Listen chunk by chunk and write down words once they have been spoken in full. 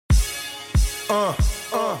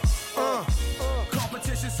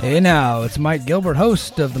Hey now, it's Mike Gilbert,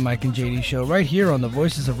 host of the Mike and JD Show, right here on the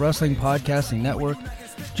Voices of Wrestling Podcasting Network.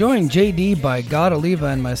 Join JD by God Oliva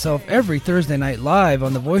and myself every Thursday night live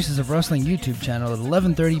on the Voices of Wrestling YouTube channel at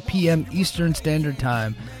 11:30 p.m. Eastern Standard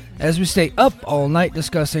Time, as we stay up all night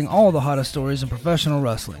discussing all the hottest stories in professional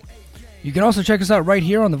wrestling. You can also check us out right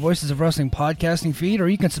here on the Voices of Wrestling Podcasting feed, or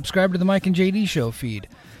you can subscribe to the Mike and JD Show feed.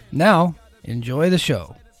 Now, enjoy the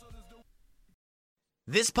show.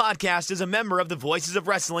 This podcast is a member of the Voices of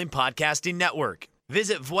Wrestling Podcasting Network.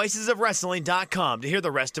 Visit voicesofwrestling.com to hear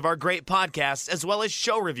the rest of our great podcasts, as well as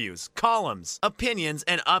show reviews, columns, opinions,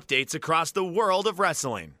 and updates across the world of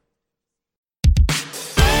wrestling.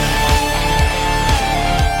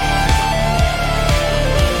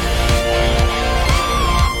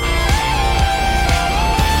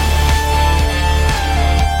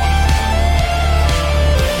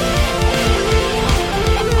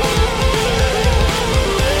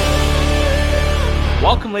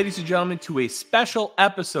 Welcome, ladies and gentlemen, to a special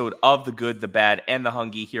episode of The Good, the Bad, and the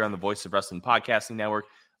Hungee here on the Voice of Wrestling Podcasting Network.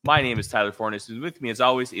 My name is Tyler Fornes, and with me, as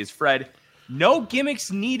always, is Fred. No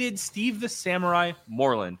gimmicks needed, Steve the Samurai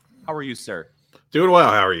Moreland. How are you, sir? Doing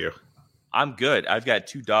well. How are you? I'm good. I've got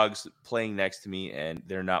two dogs playing next to me, and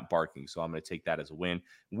they're not barking, so I'm going to take that as a win.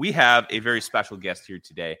 We have a very special guest here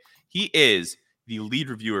today. He is the lead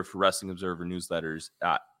reviewer for Wrestling Observer Newsletter's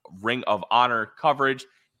Ring of Honor coverage,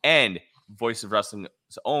 and Voice of Wrestling's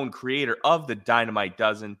own creator of the Dynamite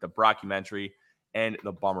Dozen, the Brockumentary, and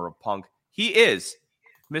the Bummer of Punk. He is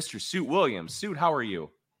Mr. Suit Williams. Suit, how are you?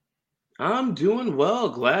 I'm doing well.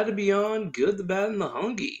 Glad to be on Good, the Bad, and the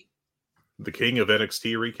Hungee. The king of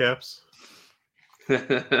NXT recaps?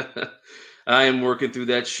 I am working through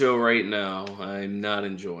that show right now. I'm not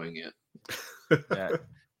enjoying it.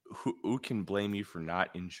 Who can blame you for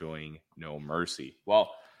not enjoying No Mercy?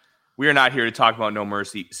 Well, we are not here to talk about No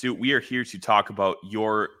Mercy. Sue, we are here to talk about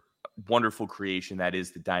your wonderful creation that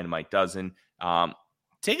is the Dynamite Dozen.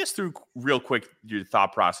 Take us through real quick your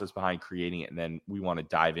thought process behind creating it, and then we want to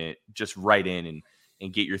dive in, just right in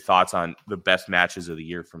and get your thoughts on the best matches of the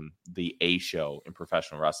year from the A show in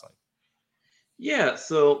professional wrestling. Yeah,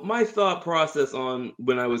 so my thought process on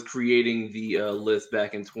when I was creating the list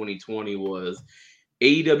back in 2020 was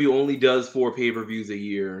AEW only does 4 pay-per-views a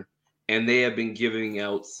year. And they have been giving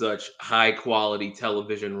out such high-quality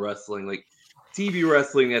television wrestling, like TV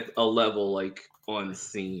wrestling at a level like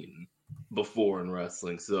unseen before in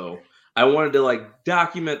wrestling. So I wanted to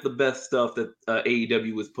document the best stuff that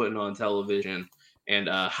AEW was putting on television and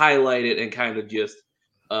highlight it and kind of just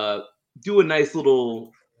do a nice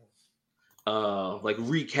little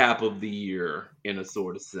recap of the year in a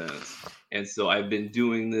sort of sense. And so I've been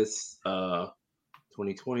doing this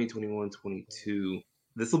 2020, 21, 22.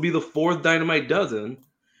 This will be the 4th Dynamite Dozen.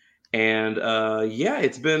 And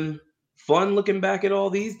it's been fun looking back at all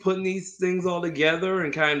these, putting these things all together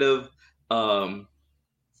and kind of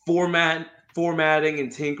formatting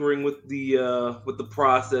and tinkering with the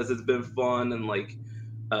process. It's been fun and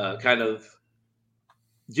kind of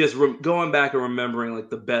just going back and remembering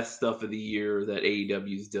the best stuff of the year that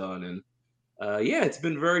AEW's done. And it's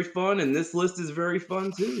been very fun. And this list is very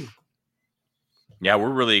fun too. Yeah,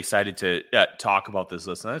 we're really excited to talk about this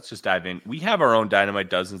list. Let's just dive in. We have our own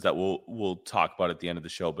Dynamite Dozens that we'll talk about at the end of the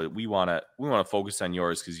show, but we want to focus on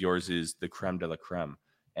yours because yours is the creme de la creme.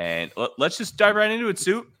 And let's just dive right into it,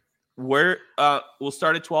 Suit. We'll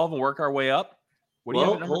start at 12 and work our way up.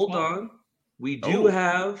 Hold on. We do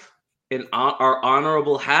have our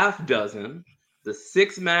honorable half dozen, the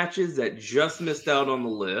 6 matches that just missed out on the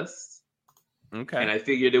list. Okay. And I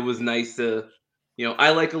figured it was nice to.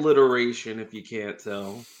 I like alliteration, if you can't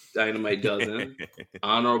tell. Dynamite Dozen,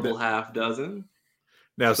 honorable half dozen.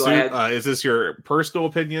 Now, so is this your personal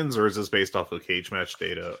opinions, or is this based off of cage match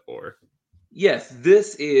data? Or yes,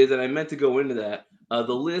 this is, and I meant to go into that.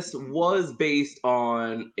 The list was based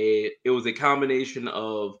on it was a combination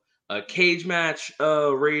of cage match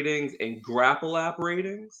ratings and Grapple app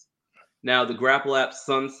ratings. Now, the Grapple app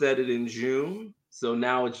sunsetted in June. So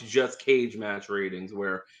now it's just cage match ratings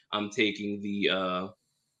where I'm taking the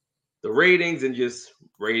ratings and just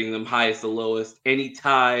rating them highest to lowest. Any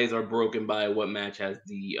ties are broken by what match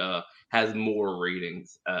has more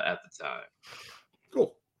ratings at the time.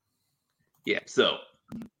 Cool. Yeah. So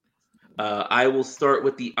I will start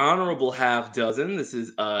with the honorable half dozen. This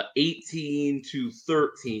is 18 to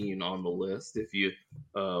 13 on the list if you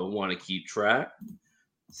want to keep track.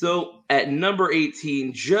 So at number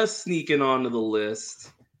 18, just sneaking onto the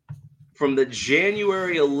list from the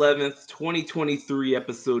January 11th, 2023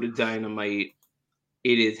 episode of Dynamite,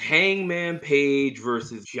 It is Hangman Page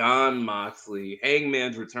versus Jon Moxley.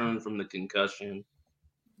 Hangman's return from the concussion.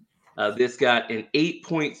 This got an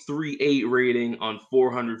 8.38 rating on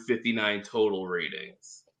 459 total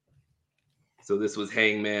ratings. So this was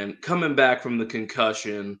Hangman coming back from the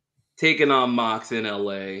concussion, taking on Mox in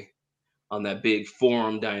LA on that big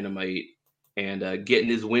Forum Dynamite, and getting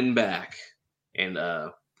his win back, and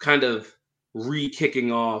kind of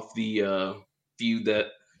re-kicking off the feud that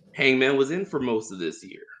Hangman was in for most of this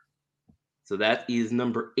year. So that is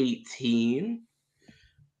number 18.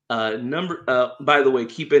 By the way,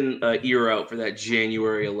 keep an ear out for that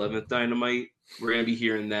January 11th Dynamite. We're gonna be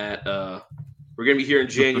hearing that. We're gonna be hearing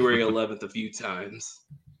January 11th a few times.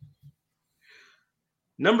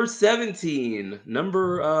 Number 17,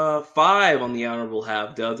 number 5 on the honorable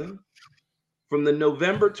half dozen, from the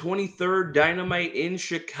November 23rd Dynamite in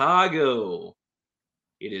Chicago.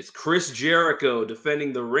 It is Chris Jericho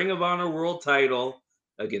defending the Ring of Honor World Title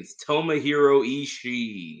against Tomohiro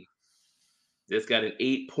Ishii. This got an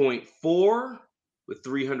 8.4 with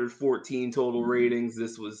 314 total ratings.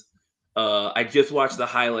 This was, I just watched the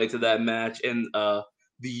highlights of that match, and the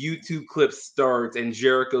YouTube clip starts, and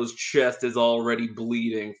Jericho's chest is already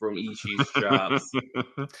bleeding from Ishii's chops.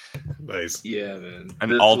 Nice. Yeah, man.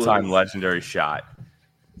 An all-time legendary shot.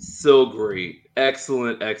 So great.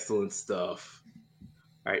 Excellent, excellent stuff.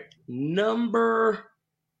 All right. Number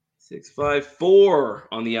 654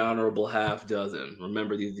 on the honorable half dozen.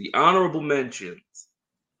 Remember, these are the honorable mentions.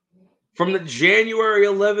 From the January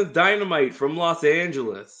 11th Dynamite from Los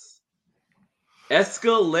Angeles,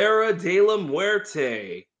 Escalera de la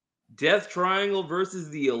Muerte, Death Triangle versus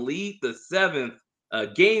the Elite, the 7th,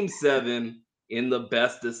 Game 7 in the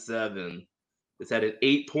best of 7. This had an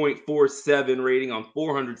 8.47 rating on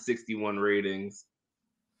 461 ratings.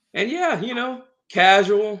 And yeah, you know,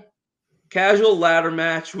 casual ladder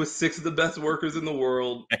match with 6 of the best workers in the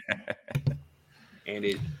world. And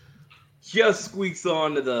it just squeaks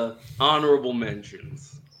on to the honorable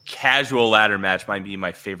mentions. Casual ladder match might be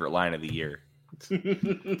my favorite line of the year.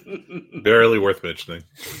 Barely worth mentioning.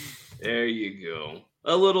 There you go.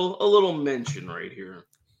 A little mention right here.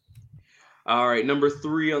 All right, number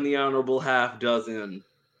 3 on the honorable half dozen.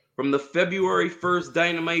 From the February 1st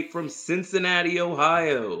Dynamite from Cincinnati,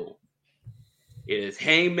 Ohio. It is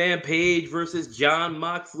Hangman Page versus Jon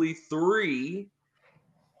Moxley 3.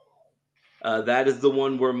 That is the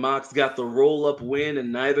one where Mox got the roll-up win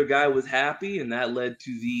and neither guy was happy, and that led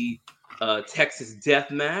to the Texas Death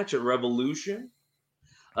Match at Revolution.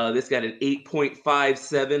 This got an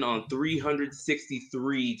 8.57 on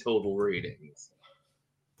 363 total ratings.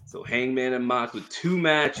 So Hangman and Mox with 2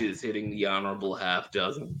 matches hitting the honorable half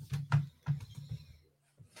dozen.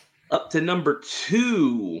 Up to number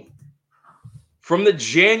 2. From the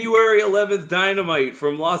January 11th Dynamite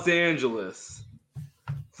from Los Angeles,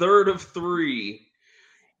 3rd of 3,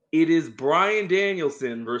 it is Bryan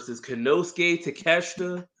Danielson versus Konosuke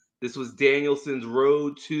Takeshita. This was Danielson's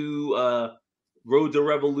road to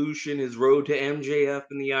Revolution, his road to MJF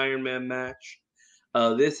in the Iron Man match.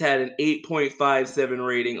 This had an 8.57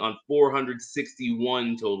 rating on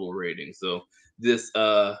 461 total ratings. So this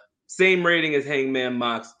same rating as Hangman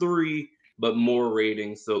Mox 3, but more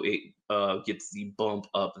ratings, so it gets the bump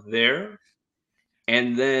up there.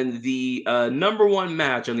 And then the number 1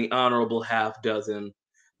 match on the honorable half dozen,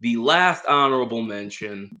 the last honorable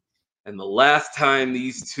mention, and the last time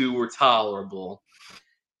these two were tolerable.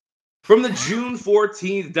 From the June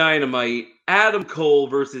 14th Dynamite, Adam Cole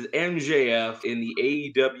versus MJF in the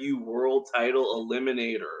AEW World Title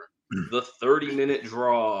Eliminator. The 30-minute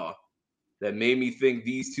draw that made me think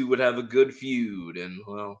these two would have a good feud. And,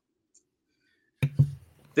 well,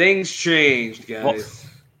 things changed, guys. Well,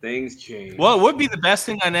 things changed. Well, it would be the best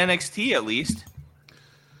thing on NXT, at least.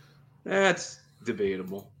 That's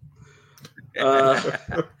debatable.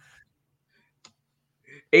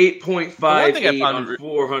 8.58 on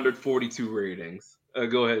 442 ratings.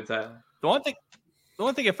 Go ahead, Tyler. The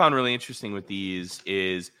one thing I found really interesting with these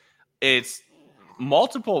is it's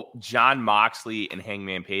multiple Jon Moxley and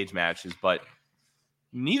Hangman Page matches, but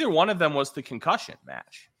neither one of them was the concussion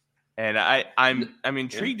match. And I'm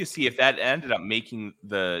intrigued to see if that ended up making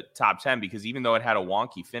the top 10, because even though it had a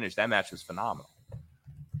wonky finish, that match was phenomenal.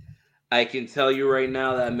 I can tell you right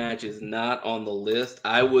now that match is not on the list.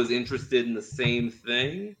 I was interested in the same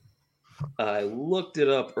thing. I looked it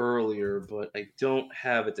up earlier, but I don't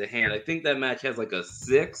have it to hand. I think that match has like a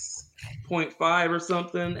 6.5 or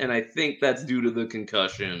something, and I think that's due to the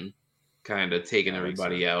concussion kind of taking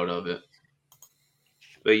everybody out of it.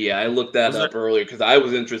 But yeah, I looked that up earlier because I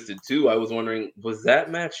was interested too. I was wondering, was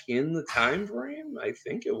that match in the time frame? I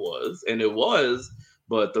think it was, and it was.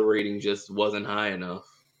 but the rating just wasn't high enough.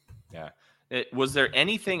 Yeah. Was there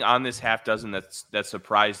anything on this half dozen that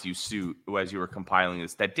surprised you, Sue, as you were compiling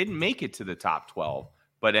this, that didn't make it to the top 12,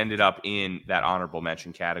 but ended up in that honorable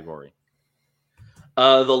mention category?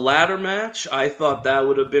 The ladder match, I thought that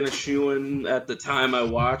would have been a shoo-in at the time I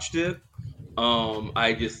watched it.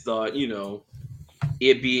 I just thought,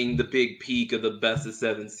 it being the big peak of the best of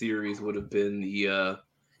 7 series would have been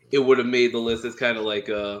it would have made the list as kind of like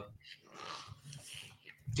a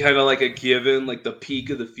given, like the peak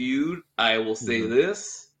of the feud. I will say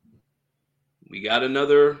this: we got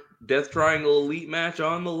another Death Triangle Elite match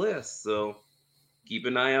on the list, so keep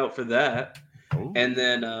an eye out for that. Ooh. And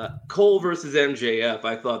then Cole versus MJF,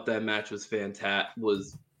 I thought that match was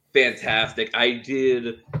fantastic. I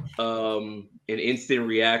did an instant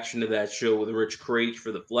reaction to that show with Rich Craich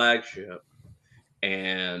for the flagship,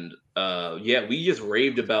 and we just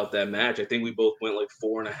raved about that match. I think we both went like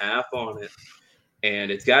 4.5 on it.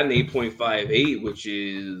 And it's got an 8.58, which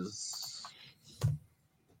is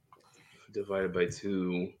divided by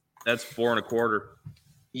 2. That's 4.25.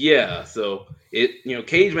 Yeah, so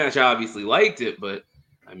Cage Match obviously liked it, but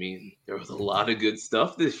I mean, there was a lot of good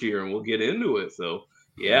stuff this year, and we'll get into it. So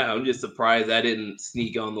yeah, I'm just surprised I didn't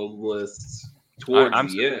sneak on the list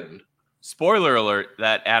towards the end. Spoiler alert: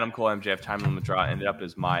 that Adam Cole MJF time limit draw ended up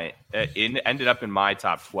in my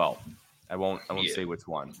top 12. I won't say which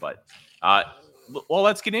one, but. Well,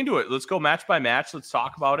 let's get into it. Let's go match by match. Let's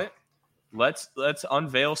talk about it. Let's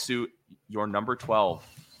unveil, Sue, your number 12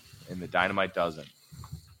 in the Dynamite Dozen.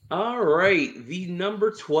 All right. The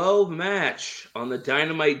number 12 match on the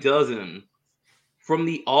Dynamite Dozen from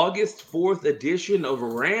the August 4th edition of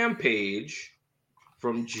Rampage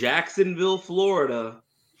from Jacksonville, Florida.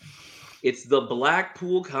 It's the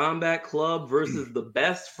Blackpool Combat Club versus the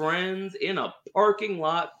Best Friends in a parking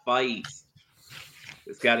lot fight.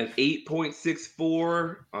 It's got an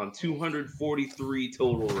 8.64 on 243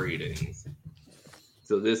 total ratings.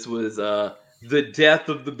 So this was the death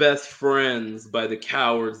of the Best Friends by the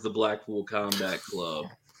cowards, the Blackpool Combat Club.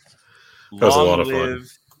 That was a lot of fun.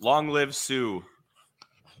 Long live Sue.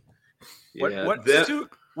 Yeah, Sue,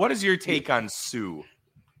 what is your take on Sue?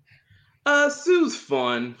 Sue's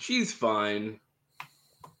fun. She's fine.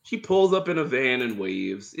 She pulls up in a van and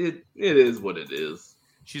waves. It is what it is.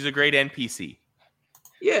 She's a great NPC.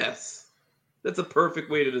 Yes, that's a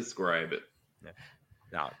perfect way to describe it.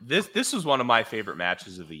 Now, this was one of my favorite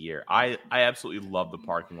matches of the year. I absolutely love the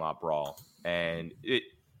parking lot brawl, and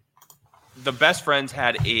the Best Friends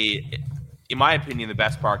had in my opinion, the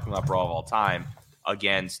best parking lot brawl of all time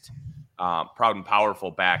against Proud and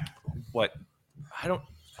Powerful back.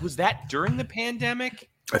 Was that during the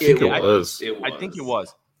pandemic? I think it was. I think it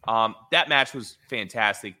was. That match was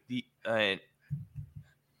fantastic.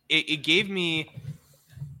 It gave me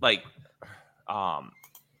like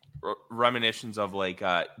reminiscence of like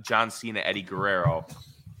John Cena, Eddie Guerrero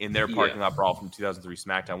in their parking lot brawl from 2003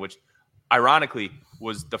 SmackDown, which ironically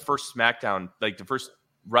was the first SmackDown, like the first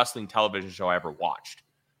wrestling television show I ever watched.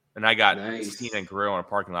 And I got Cena and Guerrero in a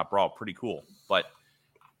parking lot brawl. Pretty cool. But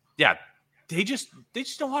yeah, they just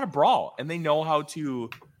know how to brawl, and they know how to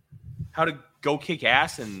go kick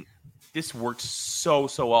ass, and this works so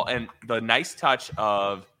well. And the nice touch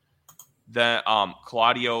of the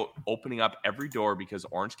Claudio opening up every door because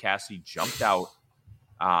Orange Cassidy jumped out,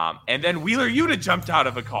 and then Wheeler Yuta jumped out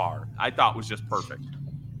of a car, I thought was just perfect.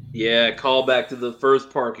 Yeah, call back to the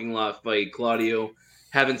first parking lot fight. Claudio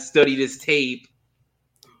haven't studied his tape,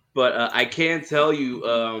 but I can tell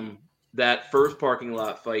you that first parking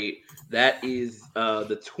lot fight, that is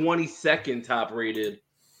the 22nd top rated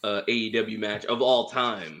AEW match of all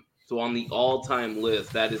time. So on the all-time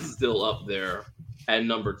list, that is still up there at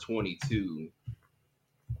number 22.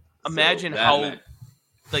 Imagine how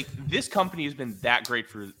like this company has been that great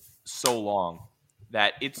for so long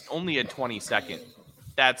that it's only a 22nd.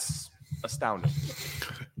 That's astounding.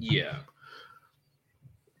 Yeah.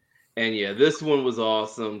 And yeah, this one was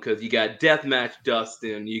awesome because you got Deathmatch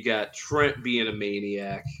Dustin, you got Trent being a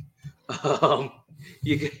maniac.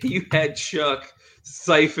 You had Chuck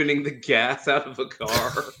siphoning the gas out of a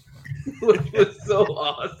car, which was so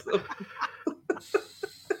awesome.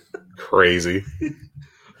 Crazy.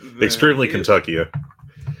 Extremely Kentucky.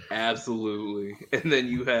 Absolutely. And then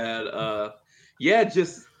you had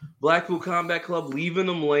just Blackpool Combat Club leaving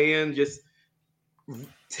them laying, just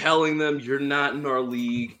telling them you're not in our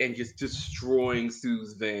league, and just destroying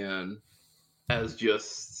Sue's van as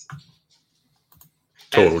just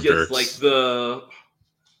total jerks. Like the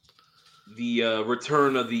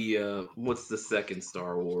return of the what's the second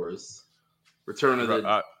Star Wars? Return of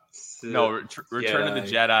the Return of the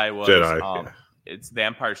Jedi was Jedi. It's The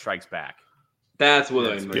Empire Strikes Back. That's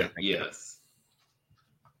what I meant. Yeah. Yes.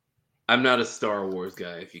 I'm not a Star Wars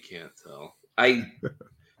guy, if you can't tell.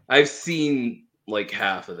 I've seen like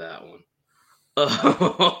half of that one.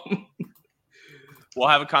 We'll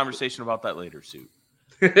have a conversation about that later, Sue.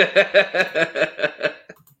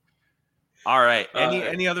 All right.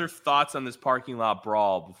 Any other thoughts on this parking lot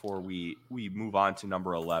brawl before we move on to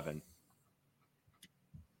number 11?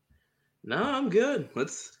 No, I'm good.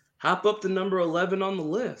 Let's hop up to number 11 on the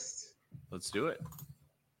list. Let's do it.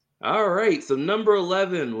 All right. So number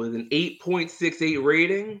 11 with an 8.68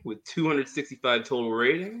 rating with 265 total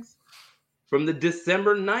ratings from the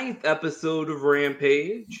December 9th episode of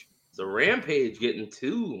Rampage. So Rampage getting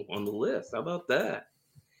 2 on the list. How about that?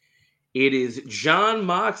 It is Jon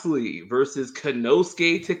Moxley versus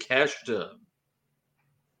Konosuke Takeshita.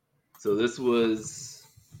 So this was,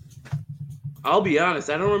 I'll be honest,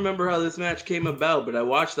 I don't remember how this match came about, but I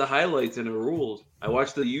watched the highlights and it ruled. I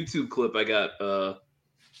watched the YouTube clip I got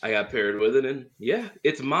paired with it, and yeah,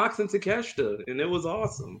 it's Mox and Takeshita, and it was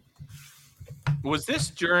awesome. Was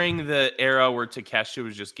this during the era where Takeshita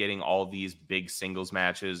was just getting all these big singles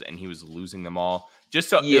matches and he was losing them all? Just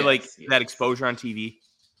so Yes. that exposure on TV?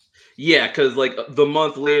 Yeah, because like the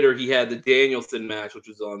month later, he had the Danielson match, which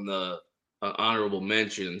was on the honorable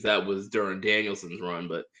mentions. That was during Danielson's run.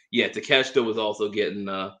 But yeah, Takeshita was also getting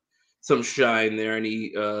some shine there. And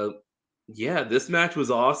this match was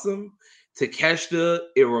awesome. Takeshita,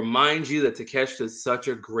 it reminds you that Takeshita is such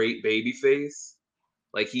a great babyface.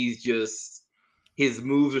 Like his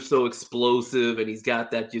moves are so explosive and he's got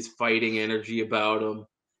that just fighting energy about him.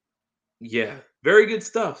 Yeah, very good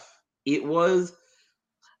stuff.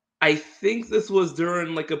 I think this was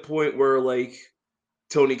during like a point where like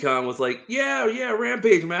Tony Khan was like, yeah,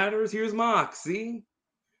 Rampage matters. Here's Mox, see?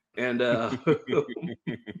 And I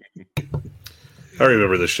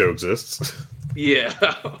remember this show exists. Yeah.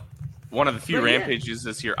 One of the few Rampages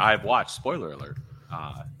this year I've watched. Spoiler alert.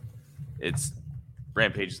 It's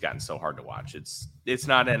Rampage has gotten so hard to watch. It's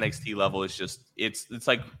not NXT level. It's just it's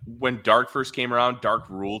like when Dark first came around, Dark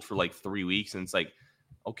ruled for like 3 weeks, and it's like,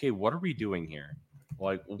 okay, what are we doing here?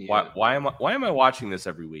 Like, why am I watching this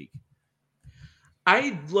every week?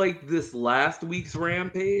 I liked this last week's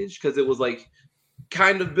Rampage because it was like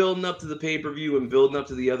kind of building up to the pay-per-view and building up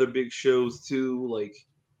to the other big shows too. Like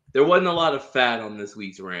there wasn't a lot of fat on this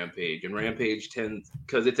week's Rampage, and Rampage tends,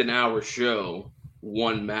 because it's an hour show,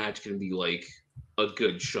 one match can be like a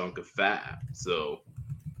good chunk of fat. So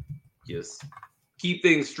just keep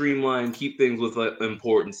things streamlined, keep things with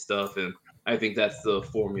important stuff, and I think that's the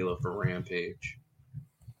formula for Rampage.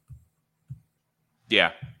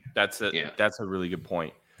 Yeah, that's a really good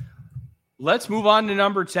point. Let's move on to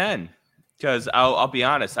number 10, because I'll be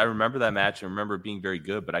honest, I remember that match. I remember it being very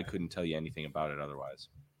good, but I couldn't tell you anything about it otherwise.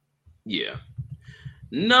 Yeah.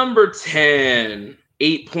 Number 10,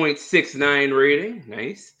 8.69 rating.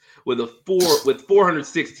 Nice. With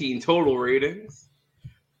 416 total ratings.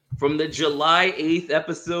 From the July 8th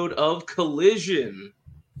episode of Collision.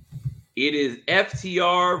 It is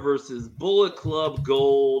FTR versus Bullet Club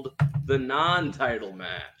Gold, the non-title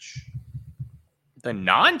match. The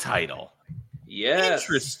non-title? Yes.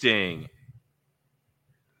 Interesting.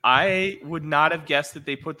 I would not have guessed that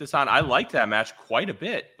they put this on. I liked that match quite a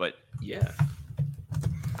bit, but yeah.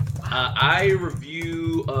 I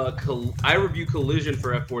review Collision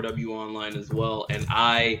for F4W Online as well, and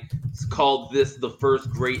I called this the first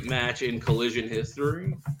great match in Collision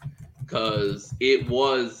history because it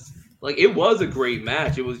was a great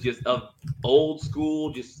match. It was just a old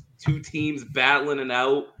school, just two teams battling it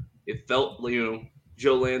out. It felt,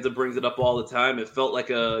 Joe Lanza brings it up all the time. It felt like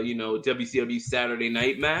a, WCW Saturday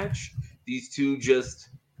night match. These two just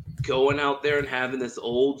going out there and having this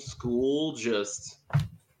old school, just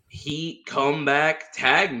heat comeback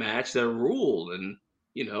tag match that ruled. And,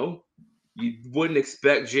 you wouldn't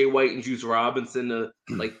expect Jay White and Juice Robinson to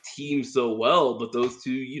team so well, but those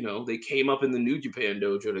two, they came up in the New Japan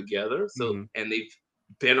dojo together. So, and they've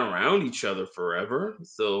been around each other forever.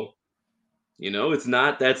 So, it's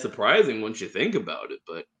not that surprising once you think about it,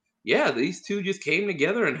 but yeah, these two just came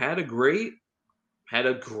together and had a great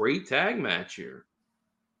tag match here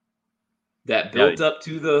that built up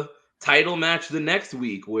to the title match the next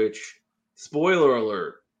week, which, spoiler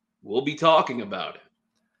alert, we'll be talking about it.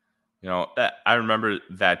 I remember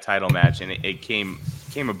that title match, and it came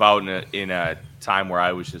about in a time where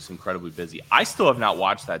I was just incredibly busy. I still have not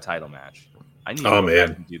watched that title match. I need to go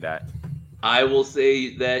back and do that. I will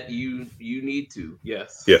say that you need to.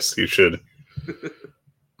 Yes. Yes, you should.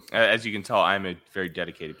 As you can tell, I'm a very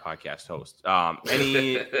dedicated podcast host.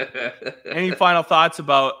 Any final thoughts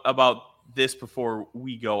about this before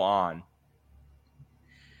we go on?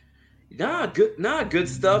 Good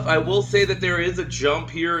stuff. I will say that there is a jump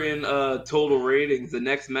here in total ratings. The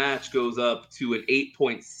next match goes up to an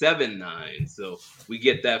 8.79, so we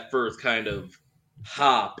get that first kind of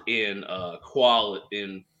hop in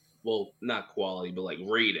quality, not quality, but like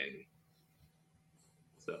rating.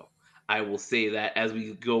 So I will say that as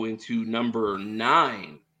we go into number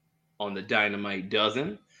 9 on the Dynamite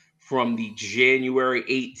Dozen from the January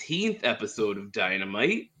 18th episode of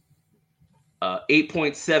Dynamite.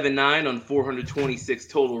 8.79 on 426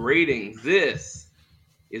 total ratings. This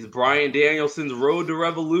is Bryan Danielson's Road to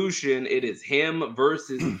Revolution. It is him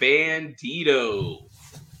versus Bandito.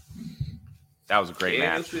 That was a great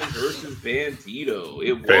Danielson match. versus Bandito.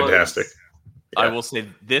 It was fantastic. I will say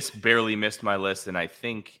this barely missed my list, and I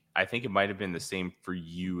think it might have been the same for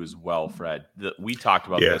you as well, Fred. We talked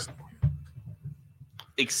about this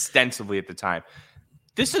extensively at the time.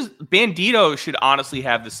 This is Bandito should honestly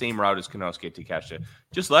have the same route as Konosuke Takeshita.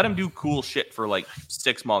 Just let him do cool shit for like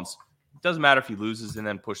 6 months. It doesn't matter if he loses, and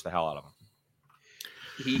then push the hell out of him.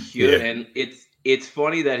 He should, and it's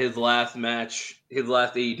funny that his last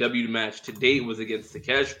AEW match to date was against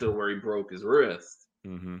Takeshita, where he broke his wrist.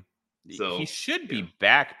 Mm-hmm. So he should be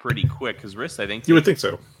back pretty quick. His wrist, I think, you would think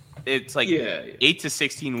so. It's like 8 to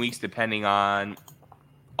 16 weeks, depending on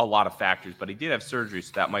a lot of factors. But he did have surgery,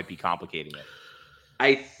 so that might be complicating it.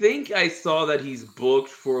 I think I saw that he's booked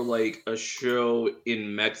for like a show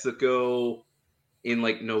in Mexico in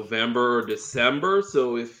like November or December.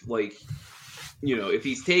 So if if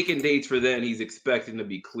he's taking dates for then, he's expecting to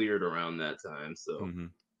be cleared around that time. So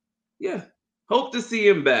yeah, hope to see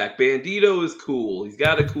him back. Bandito is cool. He's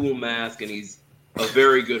got a cool mask and he's a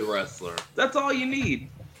very good wrestler. That's all you need.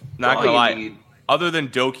 Not gonna lie. Other than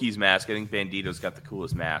Doki's mask, I think Bandito's got the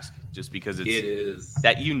coolest mask just because it is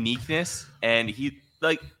that uniqueness. And he,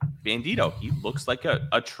 like Bandito, he looks like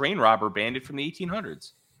a train robber bandit from the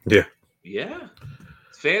 1800s. Yeah. Yeah.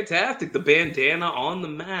 It's fantastic. The bandana on the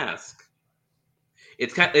mask.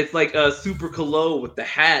 It's like a Super Colo with the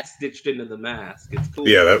hat stitched into the mask. It's cool.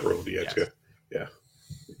 Yeah, that rolled the edge. Yeah.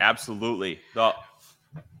 Absolutely. All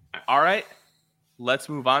right. Let's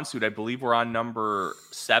move on, Suit. I believe we're on number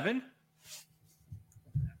 7.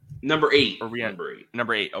 Number 8. Are we on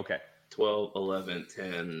number 8? Okay. 12, 11,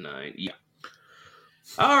 10, 9. Yeah.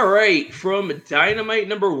 All right. From Dynamite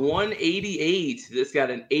number 188. This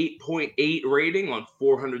got an 8.8 rating on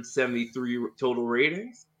 473 total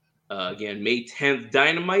ratings. Again, May 10th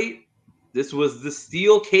Dynamite. This was the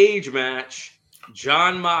steel cage match.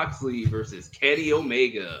 Jon Moxley versus Kenny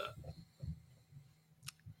Omega.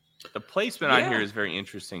 The placement on here is very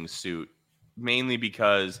interesting, Suit. Mainly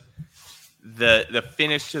because the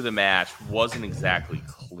finish to the match wasn't exactly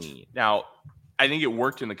clean. Now, I think it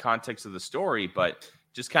worked in the context of the story, but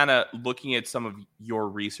just kind of looking at some of your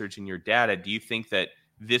research and your data, do you think that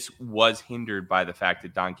this was hindered by the fact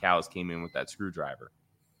that Don Callis came in with that screwdriver?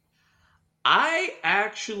 I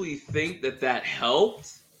actually think that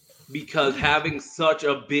helped because having such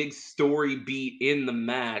a big story beat in the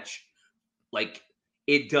match, like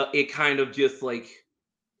it kind of just like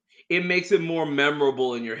it makes it more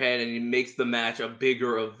memorable in your head and it makes the match a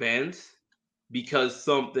bigger event because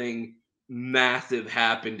something massive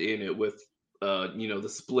happened in it with the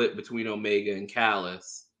split between Omega and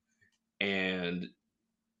Callis. And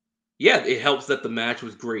yeah, it helps that the match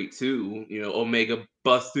was great too. Omega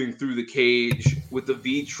busting through the cage with the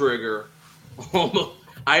V trigger.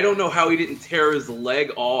 I don't know how he didn't tear his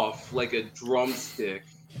leg off like a drumstick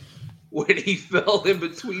when he fell in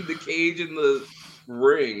between the cage and the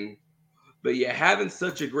ring. But yeah, having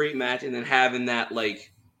such a great match and then having that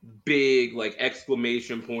like big like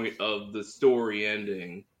exclamation point of the story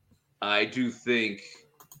ending, I do think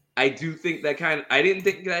that I didn't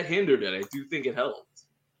think that hindered it. I do think it helped.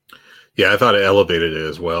 Yeah, I thought it elevated it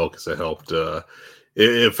as well because it helped.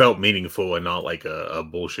 It felt meaningful and not like a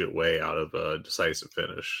bullshit way out of a decisive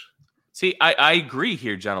finish. See, I agree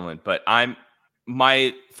here, gentlemen, but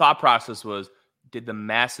my thought process was, did the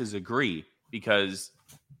masses agree? Because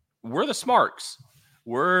we're the smarks.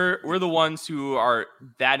 We're the ones who are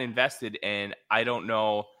that invested, and I don't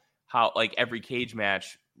know how like every cage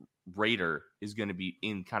match rater is going to be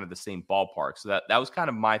in kind of the same ballpark. So that was kind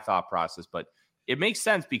of my thought process, but it makes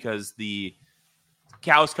sense because the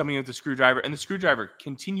Callis coming in with the screwdriver, and the screwdriver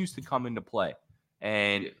continues to come into play.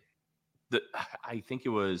 And I think it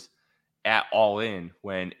was at All In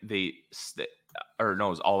when it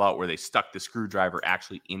was All Out where they stuck the screwdriver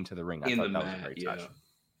actually into the ring. I thought that was a great touch.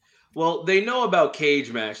 Well, they know about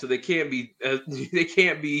cage match, so they can't be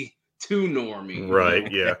too normy. Right,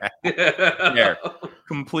 yeah. Fair.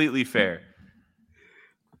 Completely fair.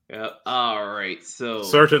 Yeah. All right. So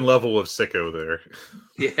Certain level of sicko there.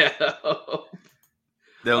 yeah.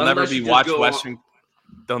 They'll never be watch Western.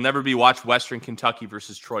 They'll never be watch Western Kentucky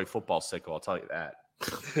versus Troy football sicko. I'll tell you that.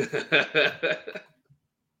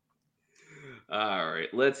 All right,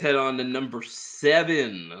 let's head on to number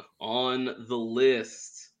 7 on the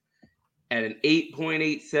list at an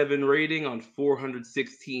 8.87 rating on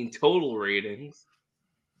 416 total ratings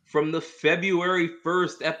from the February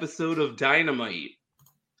 1st episode of Dynamite.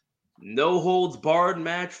 No holds barred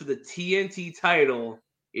match for the TNT title.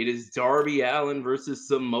 It is Darby Allin versus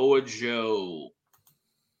Samoa Joe.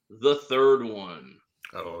 The third one.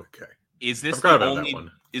 Oh, okay. Is this I forgot the about only? that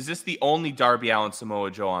one. Is this the only Darby Allin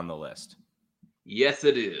Samoa Joe on the list? Yes,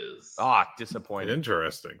 it is. Ah, disappointing.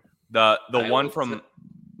 Interesting. The one from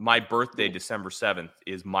my birthday, December 7th,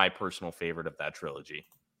 is my personal favorite of that trilogy.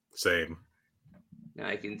 Same. Now,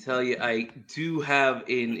 I can tell you, I do have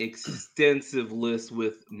an extensive list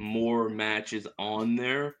with more matches on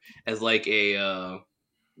there as like a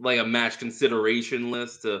match consideration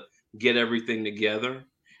list to get everything together.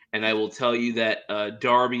 And I will tell you that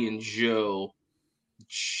Darby and Joe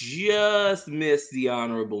just missed the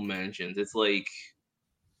honorable mentions. It's like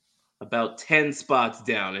about 10 spots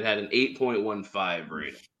down. It had an 8.15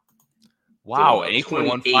 rating. Wow, So,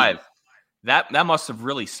 8.15. That must have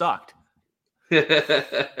really sucked.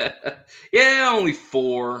 Yeah, only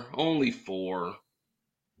four.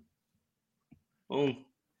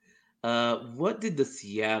 What did the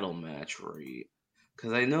Seattle match rate?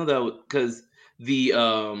 Because I know that because the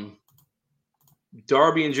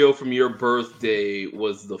Darby and Joe from your birthday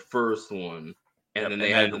was the first one, and then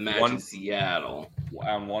they had the match in Seattle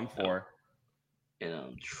on 1-4. And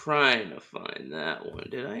I'm trying to find that one.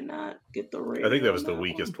 Did I not get the rating? I think that was the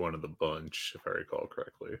weakest one of the bunch, if I recall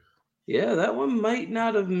correctly. Yeah, that one might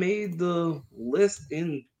not have made the list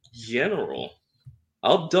in general.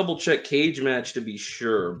 I'll double check Cage Match to be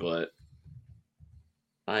sure, but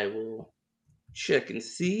I will check and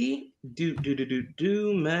see.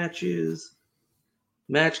 Matches.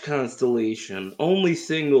 Match constellation. Only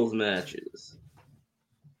singles matches.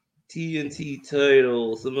 TNT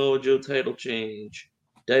title. Samoa Joe title change.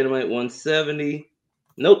 Dynamite 170.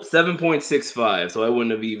 Nope, 7.65. So I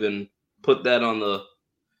wouldn't have even put that on the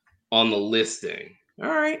listing. All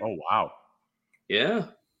right. Oh, wow. Yeah.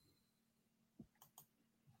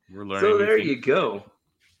 We're learning. So there you go.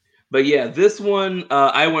 But yeah, this one,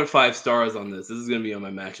 I went 5 stars on this. This is going to be on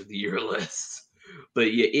my match of the year list.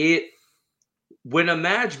 But yeah, when a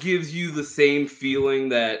match gives you the same feeling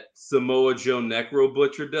that Samoa Joe Necro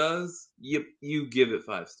Butcher does, you give it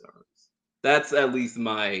 5 stars. That's at least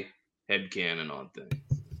my headcanon on things.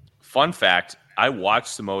 Fun fact, I watched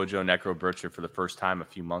Samoa Joe Necro Butcher for the first time a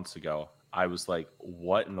few months ago. I was like,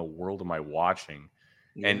 what in the world am I watching?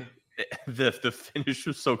 Yeah. And the finish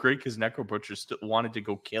was so great because Necro Butcher still wanted to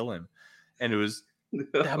go kill him. And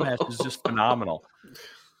that match was just phenomenal.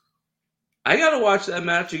 I got to watch that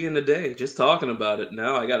match again today. Just talking about it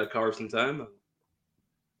now, I got to carve some time out.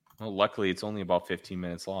 Well, luckily, it's only about 15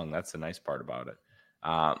 minutes long. That's the nice part about it.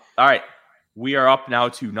 All right. We are up now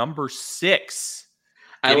to number 6.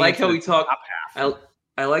 I like how we talk.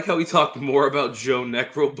 I like how we talked more about Joe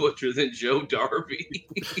Necro Butcher than Joe Darby.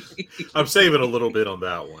 I'm saving a little bit on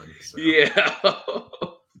that one. So. Yeah.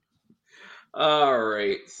 All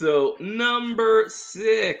right. So number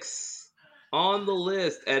 6 on the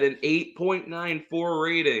list at an 8.94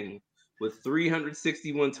 rating with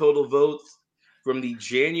 361 total votes from the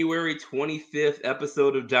January 25th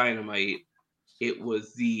episode of Dynamite. It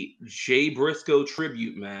was the Jay Briscoe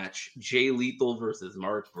tribute match, Jay Lethal versus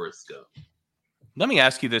Mark Briscoe. Let me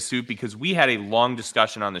ask you this, Sue, because we had a long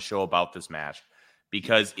discussion on the show about this match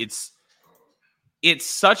because it's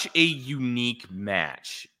such a unique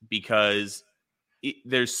match because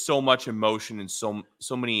there's so much emotion and so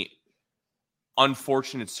many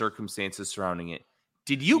unfortunate circumstances surrounding it.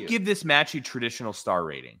 Did you give this match a traditional star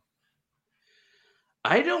rating?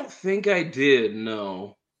 I don't think I did,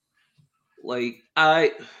 no. Like,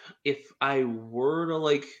 if I were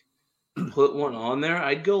to, put one on there,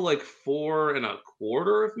 I'd go,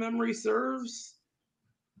 4.25 if memory serves.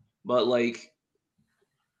 But,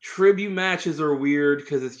 tribute matches are weird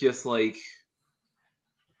because it's just,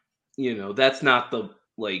 that's not the,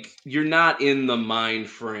 you're not in the mind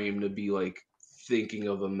frame to be, thinking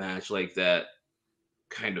of a match like that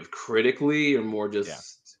kind of critically or more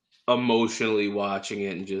just emotionally watching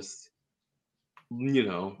it and just,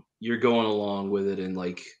 you're going along with it and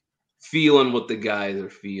feeling what the guys are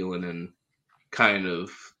feeling and kind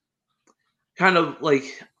of I don't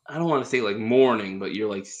want to say mourning, but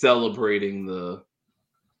you're celebrating the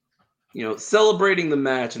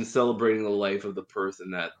match and celebrating the life of the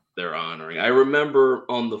person that they're honoring. I remember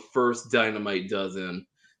on the first Dynamite dozen,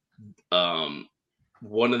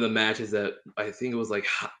 one of the matches that I think it was like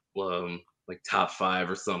top 5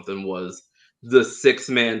 or something was the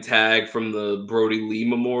 6-man tag from the Brody Lee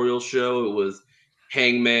Memorial Show. It was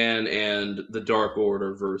Hangman and the Dark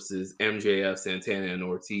Order versus MJF, Santana, and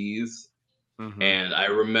Ortiz. Mm-hmm. And I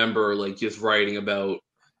remember like just writing about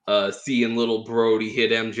seeing little Brody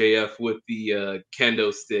hit MJF with the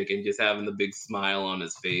kendo stick and just having the big smile on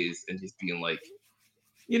his face and just being like,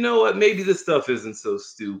 you know what? Maybe this stuff isn't so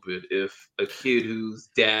stupid if a kid whose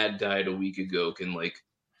dad died a week ago can like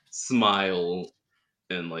smile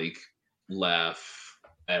and like laugh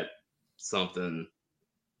at something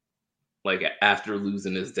like after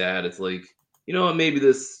losing his dad. It's like, you know what? Maybe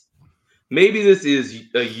this is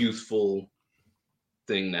a useful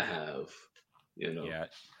thing to have, you know. Yeah.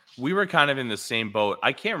 We were kind of in the same boat.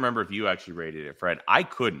 I can't remember if you actually rated it, Fred. I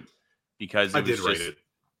couldn't because I did rate it.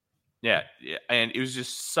 Yeah, and it was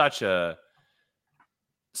just such a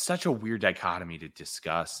weird dichotomy to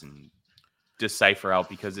discuss and decipher out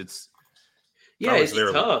because it's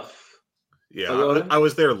tough. Yeah, I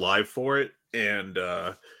was there live for it, and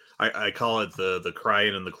I call it the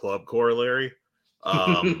crying in the club corollary.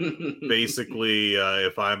 Basically,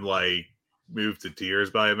 if I'm like moved to tears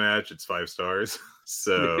by a match, it's 5 stars.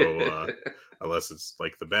 So unless it's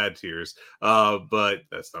like the bad tears, but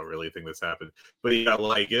that's not really a thing that's happened. But yeah,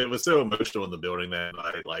 like it was so emotional in the building that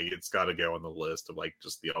night. Like it's got to go on the list of like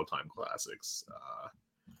just the all-time classics.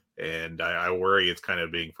 And I worry it's kind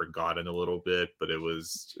of being forgotten a little bit, but it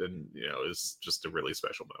was, and it's just a really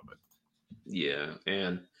special moment. Yeah,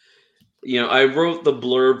 and I wrote the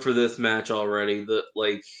blurb for this match already.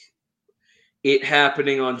 It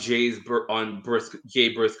happening on Jay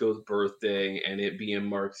Briscoe's birthday, and it being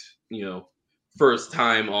marked, first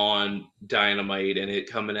time on Dynamite, and it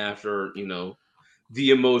coming after,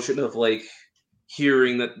 the emotion of like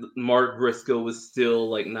hearing that Mark Briscoe was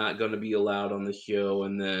still like not going to be allowed on the show,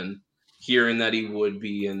 and then hearing that he would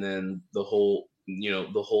be, and then the whole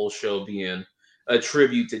show being a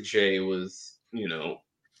tribute to Jay was,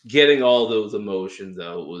 getting all those emotions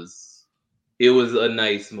out it was a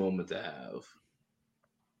nice moment to have.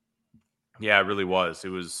 Yeah, it really was. It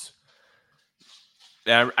was.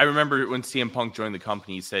 I remember when CM Punk joined the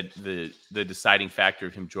company, he said the deciding factor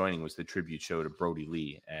of him joining was the tribute show to Brody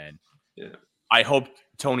Lee. And I hope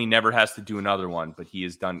Tony never has to do another one, but he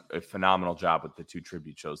has done a phenomenal job with the 2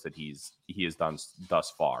 tribute shows that he has done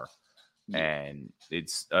thus far. Yeah. And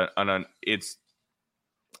it's I don't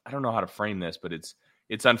know how to frame this, but it's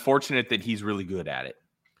unfortunate that he's really good at it.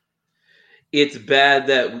 It's bad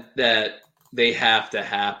that they have to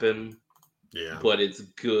happen. Yeah. But it's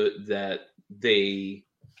good that they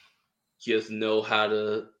just know how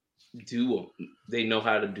to do them. They know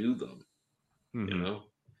how to do them. Mm-hmm.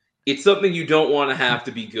 It's something you don't want to have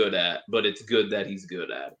to be good at, but it's good that he's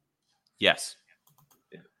good at it. Yes.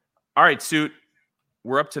 Yeah. All right, Suit.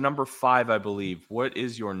 We're up to number 5, I believe. What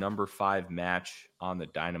is your number 5 match on the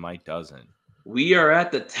Dynamite Dozen? We are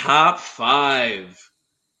at the top 5.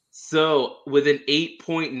 So, with an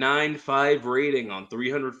 8.95 rating on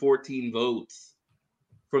 314 votes,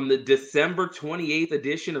 from the December 28th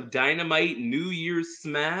edition of Dynamite New Year's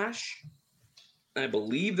Smash, I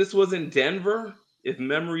believe this was in Denver, if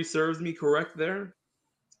memory serves me correct there.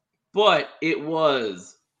 But it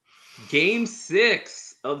was Game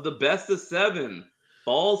 6 of the Best of 7,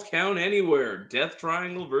 Falls Count Anywhere, Death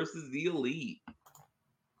Triangle versus the Elite.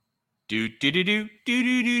 Do. Gotta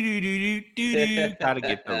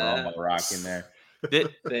get the Rumble Rock in there.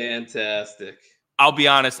 Fantastic. I'll be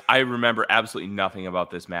honest, I remember absolutely nothing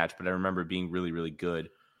about this match, but I remember it being really, really good.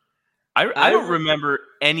 I don't remember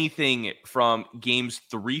anything from games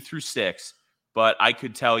 3 through 6, but I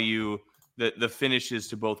could tell you the finishes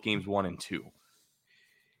to both games 1 and 2.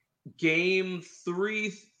 Game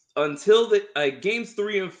 3 until games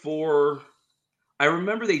 3 and 4. I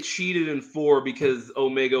remember they cheated in 4 because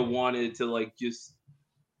Omega wanted to like just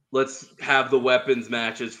let's have the weapons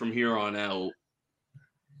matches from here on out.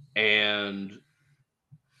 And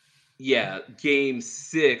yeah, game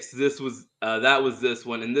 6, this was this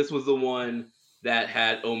one, and this was the one that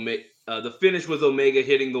had Omega. The finish was Omega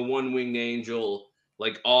hitting the one-winged angel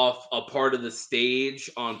like off a part of the stage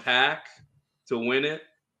on Pac to win it.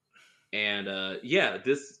 And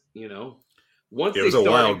this, once it was a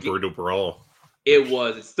wild, brutal brawl. It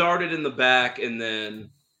was. It started in the back, and then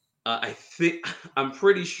I'm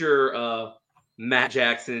pretty sure Matt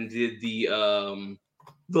Jackson did the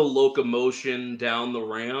locomotion down the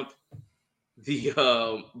ramp,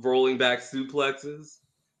 the rolling back suplexes,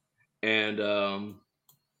 and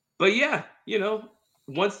but yeah,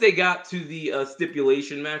 once they got to the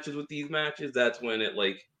stipulation matches with these matches, that's when it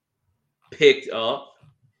like picked up,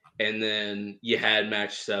 and then you had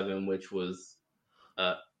match 7, which was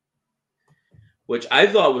which I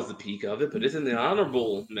thought was the peak of it, but it's in the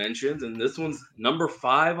honorable mentions, and this one's number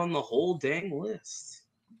 5 on the whole dang list.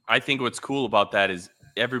 I think what's cool about that is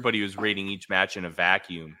everybody was rating each match in a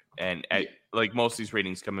vacuum, and like most of these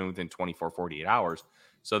ratings come in within 24, 48 hours.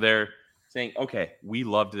 So they're saying, okay, we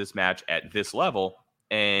loved this match at this level,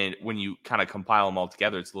 and when you kind of compile them all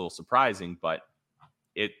together, it's a little surprising, but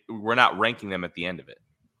we're not ranking them at the end of it.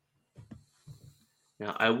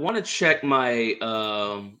 Now, I want to check my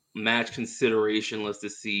match consideration list to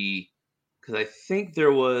see, because I think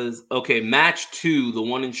there was, match 2, the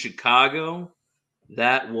one in Chicago,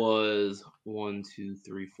 that was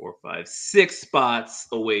 6 spots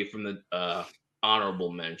away from the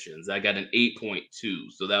honorable mentions. I got an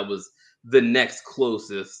 8.2, so that was the next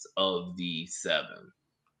closest of the 7.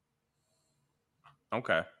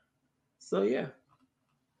 Okay. So, yeah.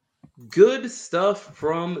 Good stuff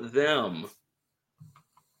from them.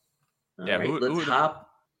 All yeah, right, let's hop.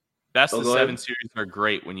 Best of 7 series are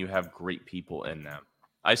great when you have great people in them.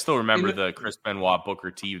 I still remember the Chris Benoit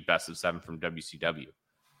Booker T best of 7 from WCW.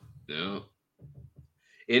 Yeah.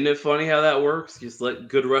 Isn't it funny how that works? Just let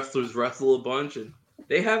good wrestlers wrestle a bunch and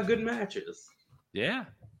they have good matches. Yeah.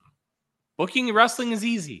 Booking wrestling is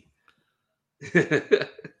easy.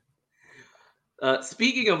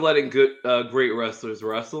 Speaking of letting great wrestlers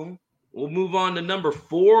wrestle, we'll move on to number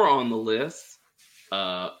 4 on the list.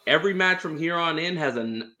 Every match from here on in has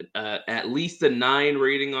at least a 9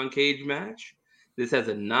 rating on Cage Match. This has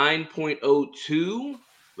a 9.02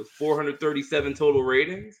 with 437 total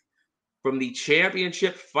ratings. From the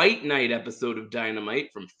Championship Fight Night episode of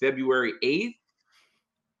Dynamite from February 8th,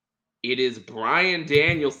 it is Bryan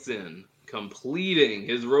Danielson completing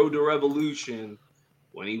his road to Revolution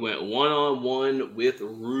when he went one-on-one with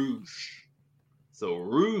Roosh. So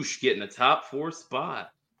Roosh getting a top 4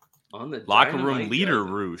 spot on the locker Dynamite room leader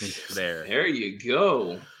Roosh there. There you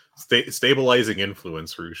go. Stabilizing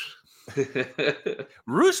influence, Roosh.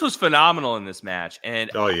 Roosh was phenomenal in this match.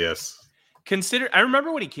 And oh, yes. I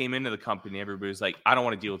remember when he came into the company, everybody was like, I don't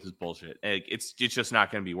want to deal with this bullshit. It's just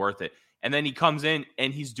not going to be worth it. And then he comes in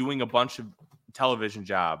and he's doing a bunch of television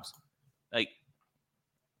jobs. Like,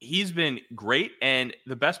 he's been great. And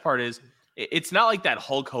the best part is, it's not like that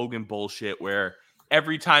Hulk Hogan bullshit where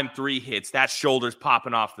every time 3 hits, that shoulder's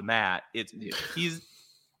popping off the mat. He's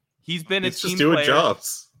been a team just doing player,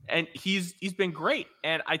 jobs. And he's been great.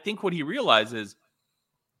 And I think what he realizes,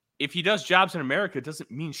 if he does jobs in America, it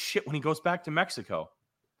doesn't mean shit when he goes back to Mexico.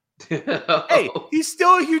 Hey, he's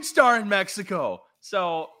still a huge star in Mexico.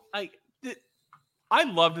 So I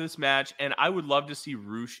loved this match, and I would love to see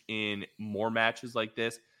Roosh in more matches like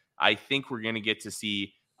this. I think we're going to get to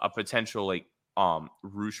see a potential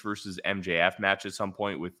Roosh versus MJF match at some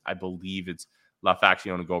point with, I believe it's La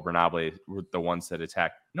Facción Ingobernable with the ones that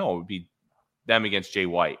attack. No, it would be them against Jay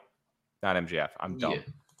White, not MJF. I'm dumb. Yeah.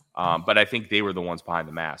 But I think they were the ones behind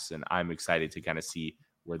the masks, and I'm excited to kind of see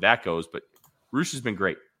where that goes. But Roosh has been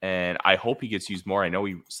great, and I hope he gets used more. I know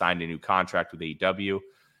he signed a new contract with AEW,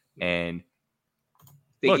 and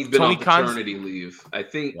I think he's been on paternity leave. I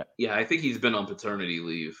think he's been on paternity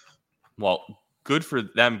leave. Well, good for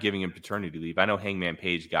them giving him paternity leave. I know Hangman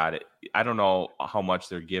Page got it. I don't know how much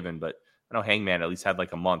they're given, but I know Hangman at least had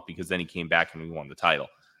like a month because then he came back and we won the title.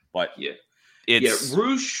 But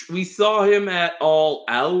Roosh, we saw him at All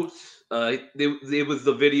Out. It was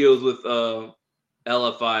the videos with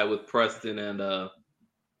LFI with Preston and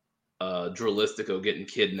Drolistico getting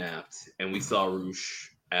kidnapped, and we saw Roosh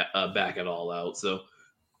back at All Out. So,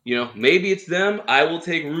 maybe it's them. I will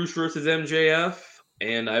take Roosh versus MJF,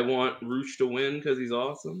 and I want Roosh to win because he's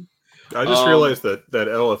awesome. I just realized that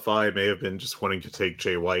LFI may have been just wanting to take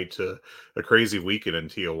Jay White to a crazy weekend in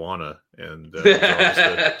Tijuana, and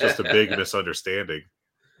just a big misunderstanding.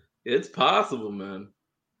 It's possible, man.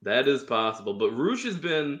 That is possible. But Roosh has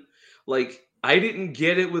been, I didn't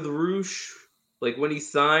get it with Roosh. When he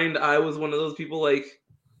signed, I was one of those people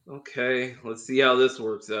okay, let's see how this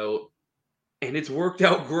works out. And it's worked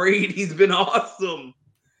out great. He's been awesome.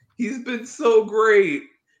 He's been so great.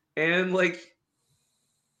 And,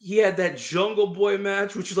 he had that Jungle Boy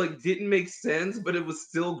match, which didn't make sense, but it was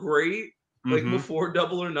still great. Before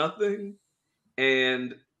Double or Nothing.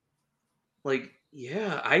 And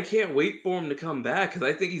I can't wait for him to come back because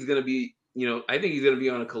I think he's gonna be,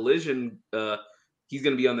 on a Collision. He's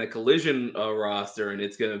gonna be on that Collision roster, and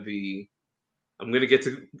it's gonna be. I'm gonna get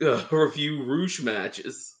to review Roosh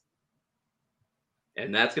matches,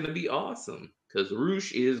 and that's gonna be awesome because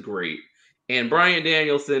Roosh is great. And Bryan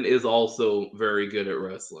Danielson is also very good at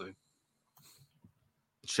wrestling.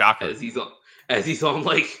 Shocker. As he's on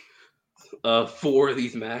like 4 of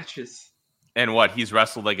these matches. And what? He's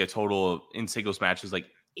wrestled like a total of, in singles matches, like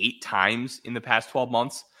 8 times in the past 12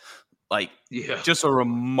 months. Like, just a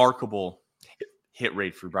remarkable hit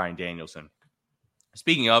rate for Bryan Danielson.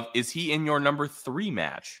 Speaking of, is he in your number 3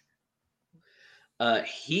 match?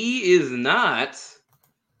 He is not.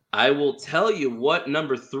 I will tell you what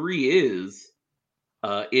number 3 is.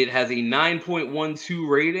 It has a 9.12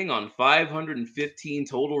 rating on 515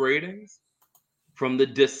 total ratings from the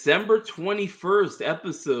December 21st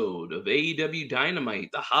episode of AEW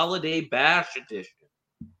Dynamite, the Holiday Bash Edition.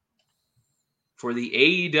 For the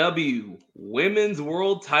AEW Women's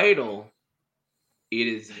World Title, it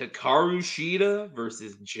is Hikaru Shida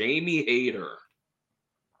versus Jamie Hayter.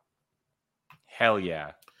 Hell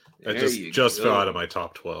yeah. I just fell out of my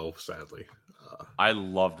top 12, sadly. I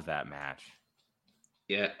loved that match.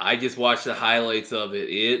 Yeah, I just watched the highlights of it.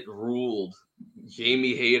 It ruled.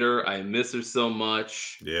 Jamie Hayter, I miss her so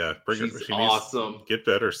much. Yeah, she's awesome. Get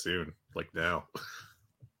better soon, like now.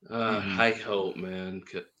 I hope, man,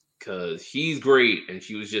 because she's great, and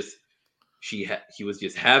he was just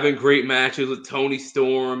having great matches with Toni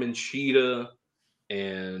Storm and Sheeta,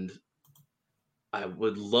 and I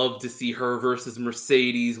would love to see her versus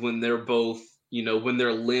Mercedes when they're both, when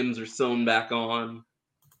their limbs are sewn back on.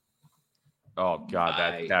 Oh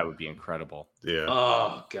God, that would be incredible. Yeah.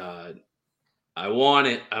 Oh God, I want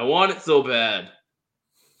it. I want it so bad.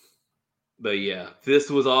 But yeah, this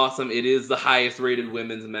was awesome. It is the highest rated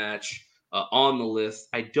women's match on the list.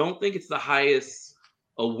 I don't think it's the highest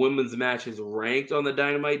a women's match is ranked on the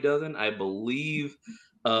Dynamite dozen. I believe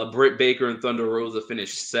Britt Baker and Thunder Rosa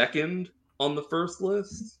finished second on the first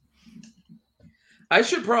list. I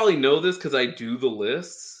should probably know this because I do the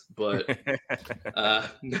lists, but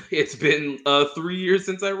it's been 3 years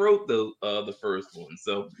since I wrote the first one,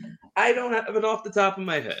 so I don't have it off the top of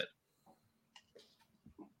my head.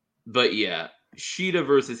 But yeah, Sheeta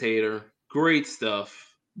versus Hayter, great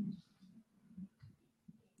stuff.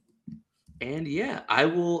 And yeah, I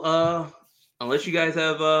will, unless you guys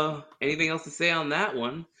have anything else to say on that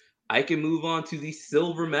one, I can move on to the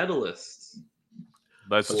silver medalists.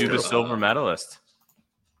 Let's do the silver medalist.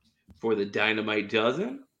 For the Dynamite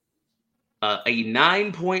dozen, a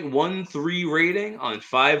 9.13 rating on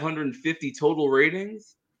 550 total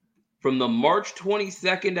ratings from the March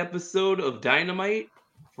 22nd episode of Dynamite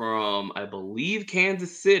from, I believe,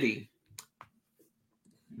 Kansas City.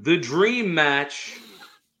 The Dream Match,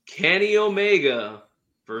 Kenny Omega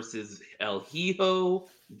versus El Hijo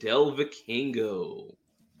del Vikingo.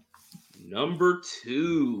 Number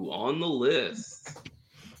 2 on the list.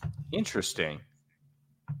 Interesting.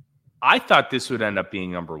 I thought this would end up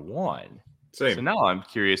being number 1. Same. So now I'm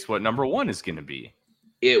curious what number 1 is going to be.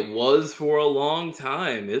 It was for a long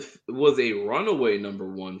time. It was a runaway number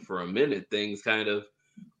 1 for a minute. Things kind of,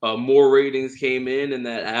 more ratings came in and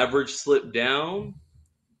that average slipped down.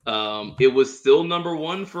 It was still number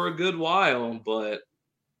 1 for a good while, but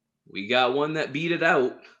we got one that beat it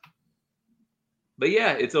out. But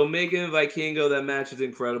yeah, it's Omega and Vikingo. That match is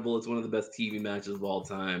incredible. It's one of the best TV matches of all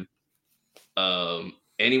time.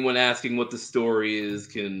 Anyone asking what the story is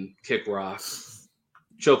can kick rocks.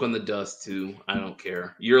 Choke on the dust, too. I don't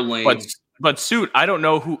care. You're lame. But Suit, I don't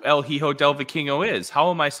know who El Hijo del Vikingo is.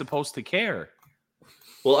 How am I supposed to care?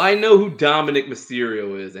 Well, I know who Dominic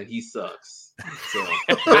Mysterio is, and he sucks. So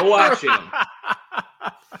go watch him.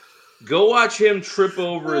 Go watch him trip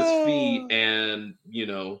over his feet and,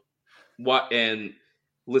 and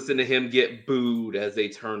listen to him get booed as they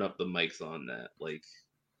turn up the mics on that. Like,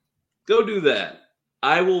 go do that.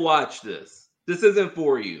 I will watch this. This isn't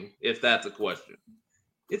for you, if that's a question.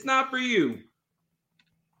 It's not for you.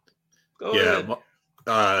 Go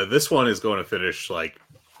ahead. This one is going to finish, like,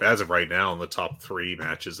 as of right now, in the top 3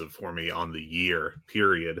 matches for me on the year,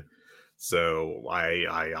 period. So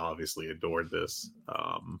I obviously adored this.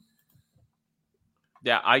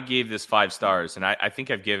 Yeah, I gave this 5 stars, and I think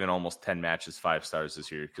I've given almost 10 matches 5 stars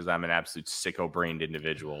this year because I'm an absolute sicko-brained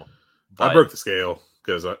individual. I broke the scale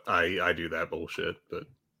because I do that bullshit, but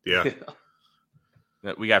yeah.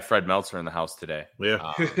 We got Fred Meltzer in the house today.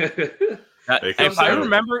 Yeah. If I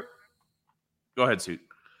remember... Go ahead, Suit.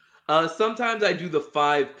 Sometimes I do the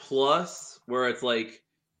 5+ where it's like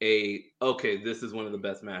this is one of the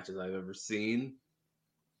best matches I've ever seen.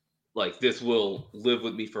 Like, this will live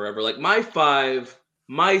with me forever. Like,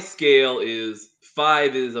 my scale is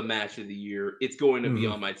 5 is a match of the year. It's going to be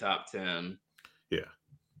on my top 10. Yeah.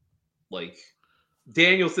 Like,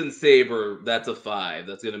 Danielson Sabre, that's a 5.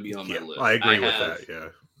 That's going to be on my list. I agree with that, yeah.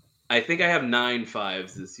 I think I have 9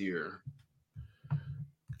 5s this year.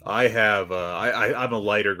 I have I'm a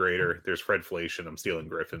lighter grader. There's Fredflation. I'm stealing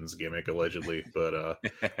Griffin's gimmick allegedly, but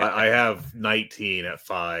I have 19 at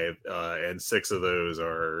 5, and 6 of those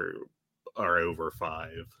are over 5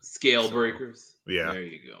 Scale breakers. Yeah, there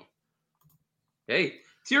you go. Hey,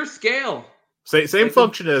 it's your scale. Same Like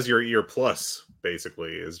function as your plus.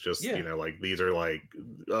 Basically, is just Yeah. like these are like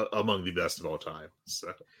among the best of all time.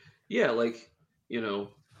 So Yeah, like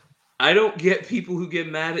I don't get people who get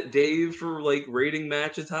mad at Dave for like rating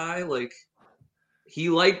matches high. Like he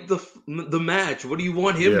liked the match. What do you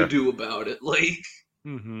want him to do about it? Like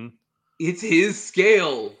it's his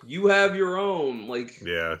scale. You have your own. Like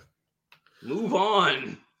move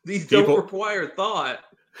on. These don't require thought.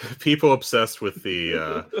 People obsessed with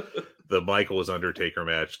the Michaels Undertaker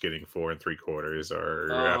match getting 4 3/4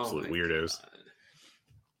 are absolute weirdos. God.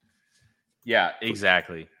 Yeah,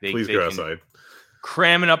 exactly. Please go outside.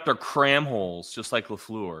 Cramming up their cram holes, just like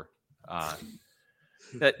LaFleur.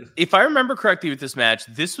 That, if I remember correctly with this match,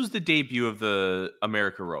 this was the debut of the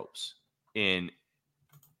America Ropes in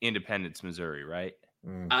Independence, Missouri, right?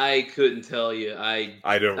 I couldn't tell you.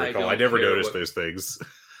 I don't recall. I never noticed those things.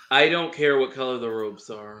 I don't care what color the ropes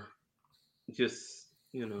are. Just,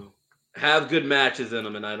 have good matches in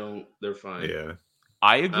them, and they're fine. Yeah.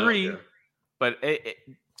 I agree, but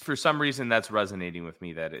for some reason that's resonating with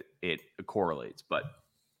me that it correlates, but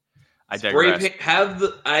I digress.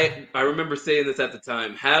 I remember saying this at the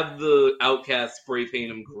time. Have the Outcast spray paint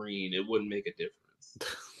them green. It wouldn't make a difference.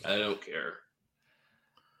 I don't care.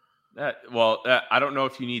 I don't know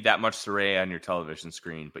if you need that much Saray on your television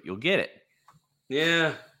screen, but you'll get it.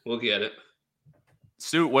 Yeah, we'll get it.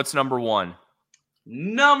 Stu, what's number 1?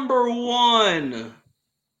 Number 1,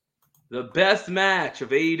 the best match of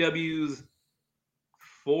AEW's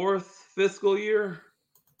 4th fiscal year.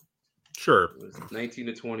 Sure. 19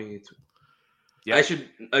 to 20. Yeah. I should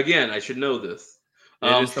know this.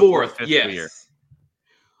 It is the 4th, yes.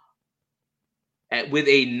 Year. With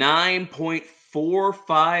a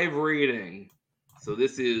 9.45 rating. So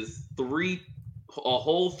this is a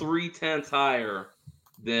whole 0.3 higher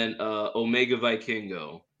than Omega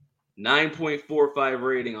Vikingo. 9.45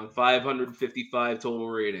 rating on 555 total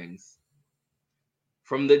ratings.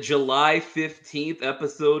 From the July 15th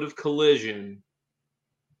episode of Collision.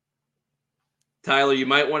 Tyler, you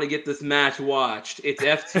might want to get this match watched. It's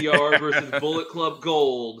FTR versus Bullet Club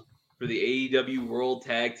Gold for the AEW World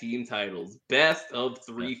Tag Team titles. Best of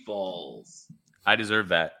 3 falls. I deserve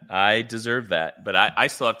that. But I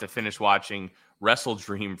still have to finish watching Wrestle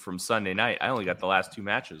Dream from Sunday night. I only got the last 2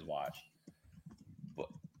 matches watched.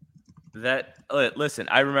 Listen,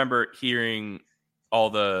 I remember hearing all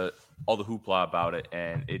the hoopla about it,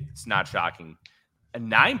 and it's not shocking. A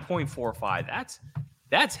 9.45,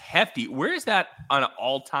 that's hefty. Where is that on an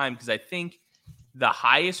all-time? Because I think the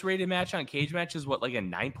highest rated match on Cage Match is like a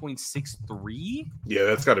 9.63? Yeah,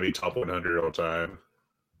 that's got to be top 100 all time.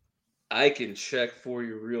 I can check for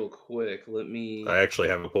you real quick. I actually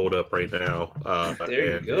have it pulled up right now.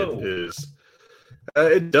 There you go. It is.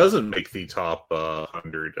 It doesn't make the top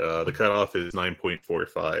 100. The cutoff is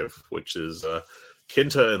 9.45, which is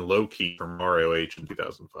Kenta and Low-Ki from ROH in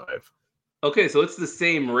 2005. Okay, so it's the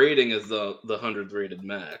same rating as the 100th rated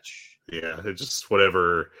match. Yeah, it's just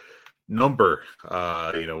whatever number,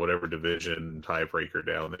 whatever division tiebreaker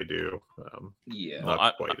down they do.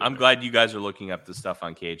 I'm glad you guys are looking up the stuff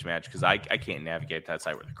on Cage Match because I can't navigate that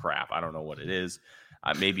site with the crap. I don't know what it is.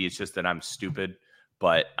 Maybe it's just that I'm stupid,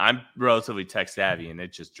 but I'm relatively tech savvy and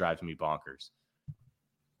it just drives me bonkers.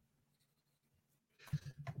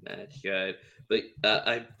 Match guide, but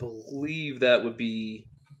I believe that would be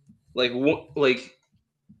like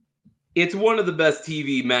it's one of the best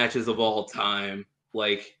TV matches of all time.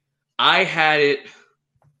 Like I had it.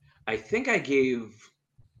 I think I gave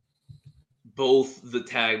both the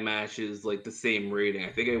tag matches like the same rating.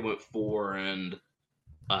 I think I went 4 and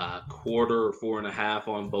a quarter or 4.5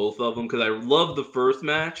 on both of them because I loved the first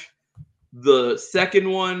match. The second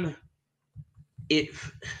one,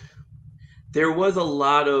 there was a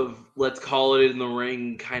lot of, let's call it in the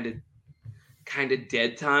ring, kind of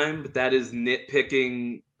dead time, but that is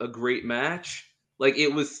nitpicking a great match. Like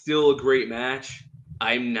it was still a great match.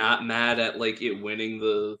 I'm not mad at like it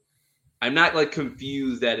winning I'm not like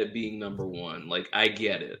confused at it being number 1. Like I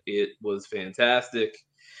get it. It was fantastic.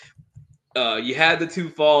 You had the 2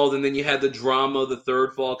 falls and then you had the drama of the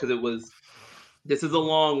 3rd fall because this is a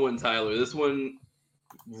long one, Tyler. This one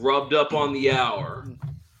rubbed up on the hour.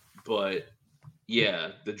 But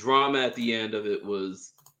yeah, the drama at the end of it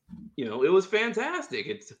was, it was fantastic.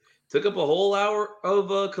 It took up a whole hour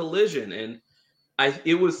of Collision, and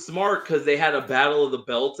it was smart because they had a battle of the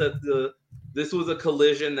belts at the this was a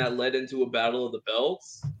collision that led into a battle of the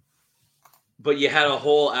belts, but you had a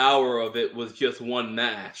whole hour of it was just one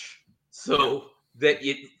match. So that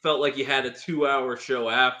it felt like you had a 2-hour show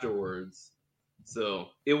afterwards. So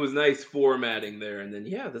it was nice formatting there. And then,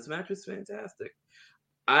 yeah, this match was fantastic.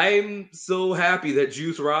 I'm so happy that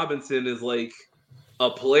Juice Robinson is like a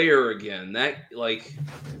player again. That like,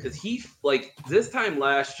 because he like this time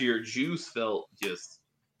last year, Juice felt just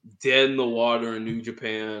dead in the water in New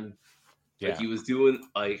Japan. Like he was doing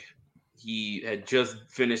like he had just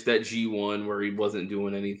finished that G1 where he wasn't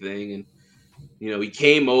doing anything, and he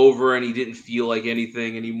came over and he didn't feel like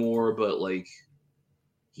anything anymore. But like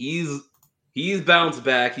he's bounced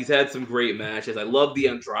back. He's had some great matches. I love the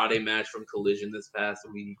Andrade match from Collision this past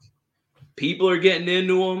week. People are getting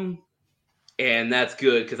into him, and that's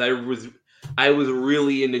good because I was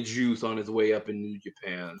really into Juice on his way up in New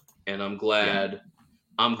Japan, and I'm glad. Yeah.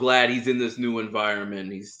 I'm glad he's in this new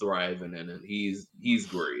environment. He's thriving in it. He's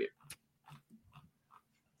great.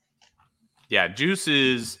 Yeah, Juice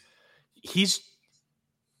is his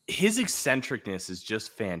eccentricness is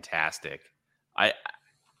just fantastic. I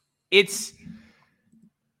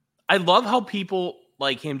love how people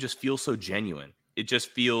like him just feel so genuine. It just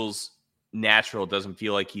feels natural. It doesn't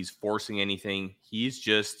feel like he's forcing anything. He's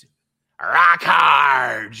just rock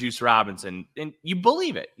hard, Juice Robinson, and you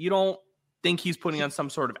believe it. You don't think he's putting on some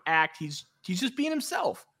sort of act. He's just being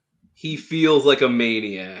himself. He feels like a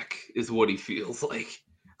maniac is what he feels like.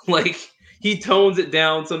 Like he tones it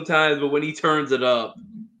down sometimes, but when he turns it up,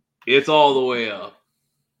 it's all the way up.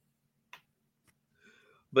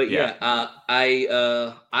 But yeah,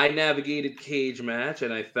 I navigated Cage Match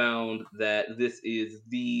and I found that this is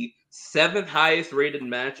the 7th highest rated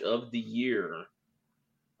match of the year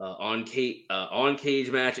on Cage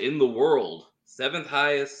Match in the world. 7th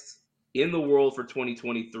highest in the world for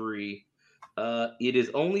 2023. It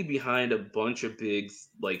is only behind a bunch of big,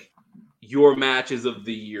 like, your matches of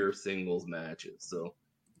the year singles matches. So,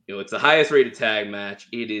 it's the highest rated tag match.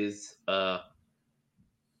 It is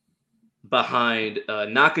behind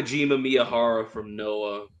Nakajima Miyahara from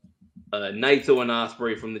Noah, Naito and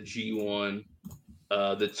Ospreay from the G1,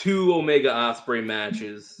 the 2 Omega Ospreay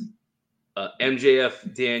matches,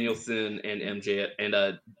 MJF Danielson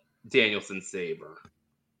and Danielson Sabre.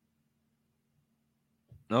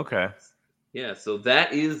 Okay. Yeah, so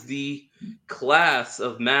that is the class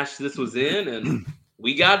of match this was in, and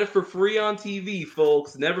we got it for free on TV,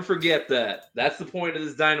 folks. Never forget that. That's the point of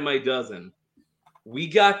this Dynamite Dozen. We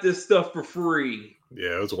got this stuff for free.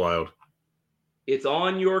 Yeah, it was wild. It's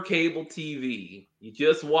on your cable TV. You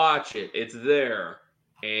just watch it. It's there.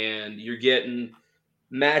 And you're getting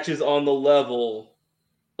matches on the level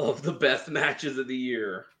of the best matches of the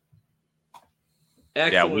year.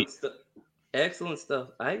 Excellent stuff. Excellent stuff.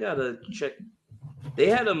 I gotta check. They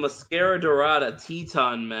had a Mascara Dorada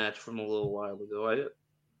Teton match from a little while ago.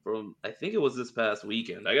 I think it was this past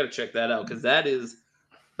weekend. I gotta check that out because that is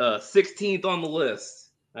 16th on the list.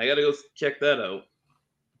 I gotta go check that out.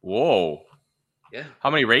 Whoa. Yeah. How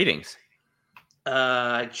many ratings?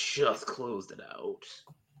 I just closed it out.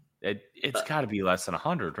 It's got to be less than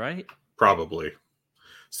 100, right? Probably.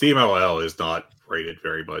 CMLL is not rated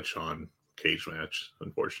very much on Cage Match,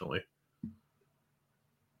 unfortunately.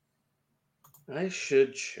 I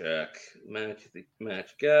should check. Match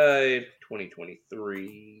guide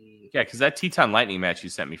 2023. Yeah, because that Teton Lightning match you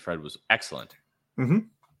sent me, Fred, was excellent. Mm-hmm.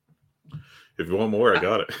 If you want more, I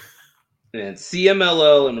got it. And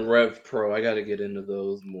CMLL and Rev Pro, I got to get into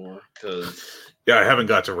those more because. Yeah, I haven't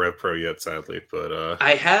got to Rev Pro yet, sadly, but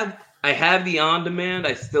I have the on demand.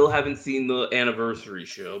 I still haven't seen the anniversary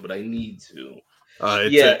show, but I need to.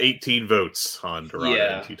 It's at 18 votes on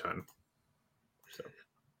Dorada and Teton.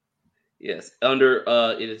 Yes,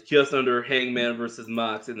 it is just under Hangman versus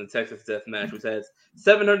Mox in the Texas Death Match, which has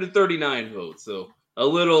 739 votes. So a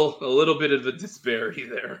little bit of a disparity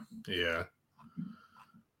there. Yeah.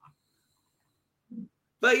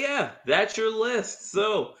 But yeah, that's your list.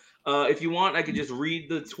 So if you want, I could just read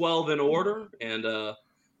the 12 in order and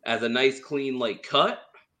as a nice clean cut.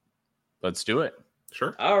 Let's do it.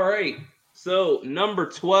 Sure. All right. So number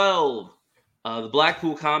 12. The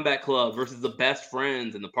Blackpool Combat Club versus the Best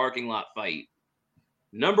Friends in the parking lot fight.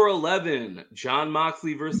 Number 11, Jon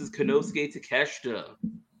Moxley versus Konosuke Takeshita.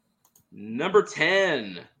 Number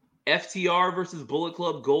 10, FTR versus Bullet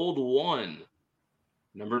Club Gold 1.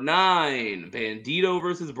 Number 9, Bandito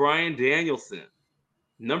versus Bryan Danielson.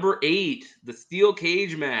 Number 8, the Steel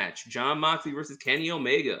Cage match, Jon Moxley versus Kenny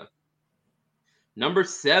Omega. Number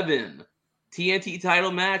 7, TNT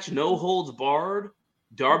title match, No Holds Barred,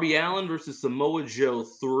 Darby Allin versus Samoa Joe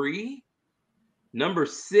 3. Number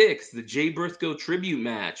 6, the Jay Briscoe tribute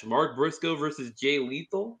match. Mark Briscoe versus Jay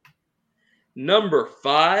Lethal. Number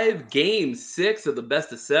 5, Game 6 of the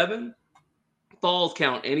best of 7. Falls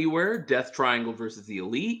Count Anywhere. Death Triangle versus the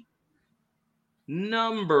Elite.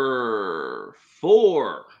 Number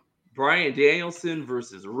 4, Bryan Danielson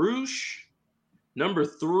versus Roosh. Number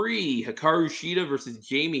 3, Hikaru Shida versus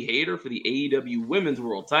Jamie Hayter for the AEW Women's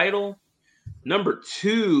World Title. Number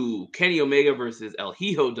 2, Kenny Omega versus El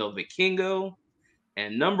Hijo del Vikingo.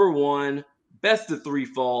 And number 1, best of 3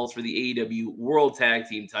 falls for the AEW World Tag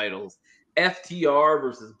Team titles. FTR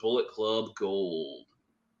versus Bullet Club Gold.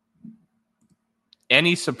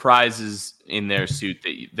 Any surprises in their suit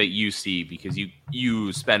that you see, because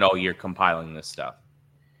you spend all year compiling this stuff?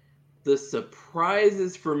 The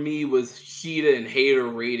surprises for me was Shida and Hayter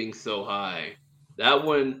rating so high. That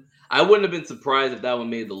one, I wouldn't have been surprised if that one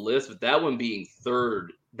made the list, but that one being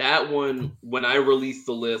third, that one, when I released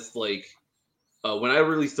the list, like, when I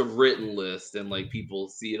released a written list and, like, people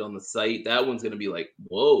see it on the site, that one's going to be like,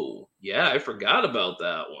 whoa, yeah, I forgot about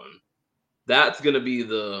that one. That's going to be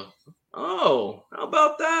the, oh, how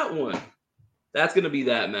about that one? That's going to be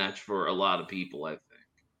that match for a lot of people, I think.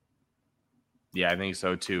 Yeah, I think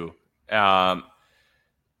so too.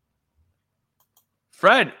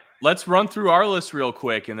 Fred, let's run through our list real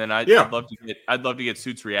quick, and then I'd love to get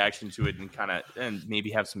Suit's reaction to it, and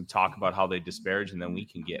maybe have some talk about how they disparage, and then we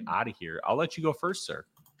can get out of here. I'll let you go first, sir.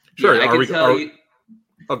 Sure. Yeah, I can tell you.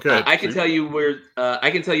 Okay. I can tell you where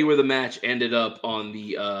the match ended up on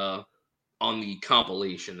the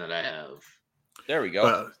compilation that I have. There we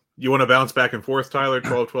go. You want to bounce back and forth, Tyler?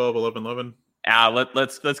 12-12, 11-11?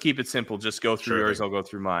 Let's keep it simple. Just go through yours. I'll go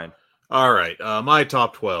through mine. All right. My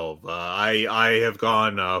top 12. I have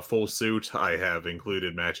gone full suit. I have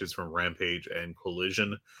included matches from Rampage and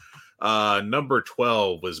Collision. Number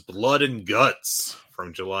 12 was Blood and Guts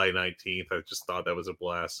from July 19th. I just thought that was a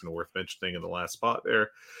blast and worth mentioning in the last spot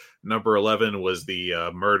there. Number 11 was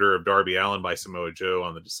the murder of Darby Allin by Samoa Joe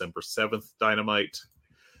on the December 7th Dynamite.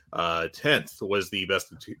 10th was the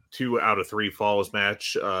best of 2 out of 3 falls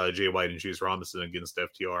match. Jay White and Juice Robinson against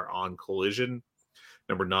FTR on Collision.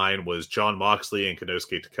 Number 9 was Jon Moxley and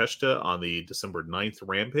Konosuke Takeshita on the December 9th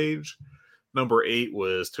Rampage. Number 8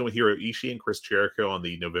 was Tomohiro Ishii and Chris Jericho on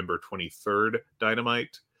the November 23rd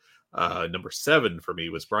Dynamite. Number 7 for me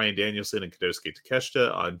was Bryan Danielson and Konosuke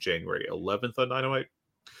Takeshita on January 11th on Dynamite.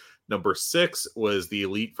 Number 6 was the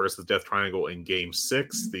Elite versus Death Triangle in Game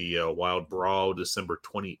 6, the Wild Brawl, December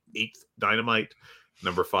 28th Dynamite.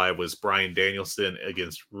 Number 5 was Bryan Danielson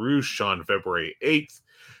against Roosh on February 8th.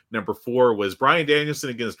 Number 4 was Bryan Danielson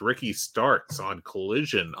against Ricky Starks on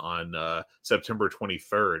Collision on September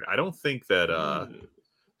 23rd. I don't think that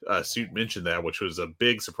Suit mentioned that, which was a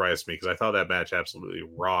big surprise to me because I thought that match absolutely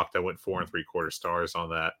rocked. I went 4 3/4 stars on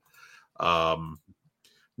that.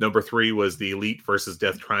 Number 3 was the Elite versus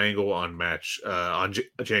Death Triangle on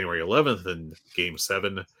January 11th in Game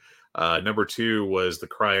 7. Number 2 was the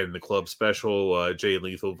Cry in the Club special, Jay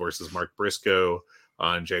Lethal versus Mark Briscoe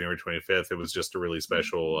on January 25th. It was just a really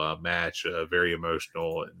special match, very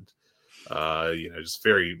emotional and just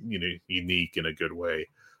very unique in a good way,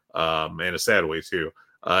 and a sad way too.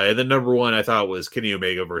 And then number 1, I thought was Kenny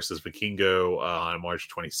Omega versus Vikingo on March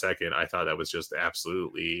 22nd. I thought that was just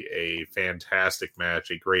absolutely a fantastic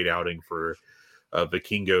match, a great outing for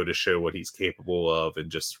Vikingo to show what he's capable of,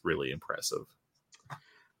 and just really impressive.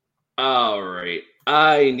 All right.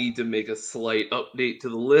 I need to make a slight update to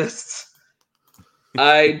the list.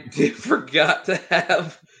 I forgot to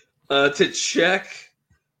have to check.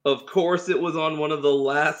 Of course, it was on one of the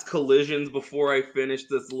last collisions before I finished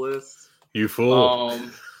this list. You fool.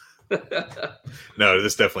 No,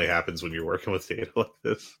 this definitely happens when you're working with data like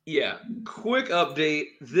this. Yeah. Quick update.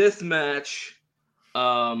 This match.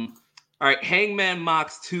 All right. Hangman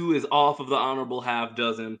Mox 2 is off of the honorable half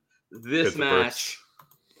dozen. This match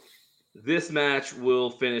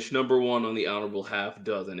will finish number 1 on the honorable half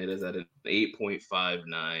dozen. It is at an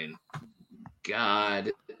 8.59.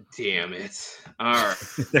 God damn it. All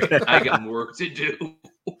right. I got work to do.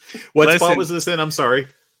 What spot was this in? I'm sorry.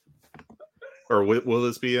 Or will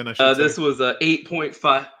this be in? I should say? This was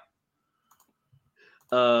 8.5.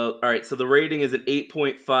 All right, so the rating is at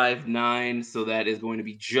 8.59, so that is going to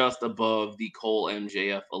be just above the Cole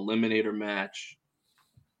MJF Eliminator match.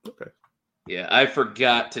 Okay. Yeah, I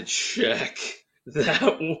forgot to check that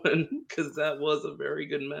one because that was a very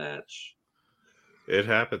good match. It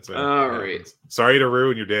happens, man. All right. Sorry to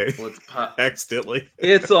ruin your day. Accidentally.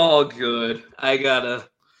 It's all good. I got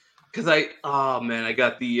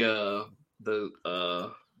the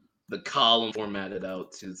column formatted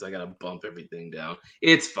out too, so I gotta bump everything down.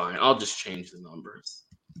 It's fine. I'll just change the numbers.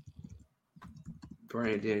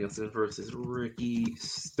 Bryan Danielson versus Ricky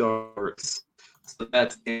Starks. So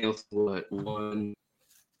that's Danielson, what? 1,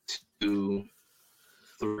 2,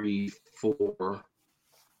 3, 4.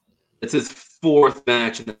 It's his 4th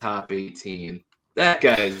match in the top 18. That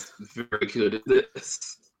guy's very good at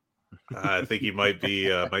this. I think he might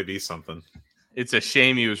be something. It's a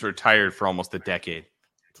shame he was retired for almost a decade.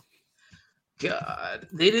 God,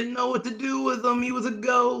 they didn't know what to do with him. He was a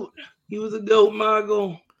goat. He was a goat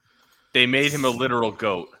mogul. They made him a literal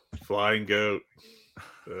goat. Flying goat.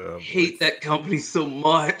 Hate that company so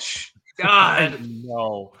much. God.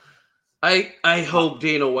 No. I hope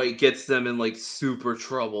Dana White gets them in like super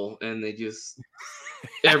trouble and they just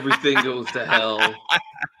everything goes to hell.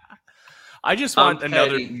 I just want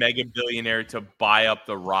another mega billionaire to buy up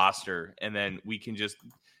the roster, and then we can just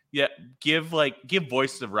give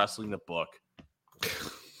Voices of Wrestling the book.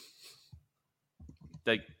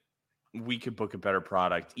 Like, we could book a better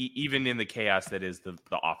product, even in the chaos that is the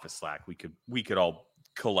office Slack. We could all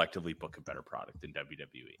collectively book a better product in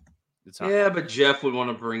WWE. But Jeff would want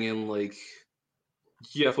to bring in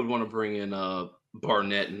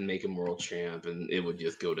Barnett and make him world champ, and it would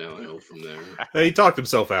just go downhill from there. He talked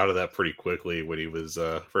himself out of that pretty quickly when he was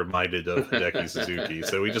reminded of Hideki Suzuki.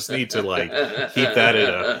 So we just need to keep that in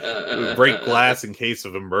a break glass in case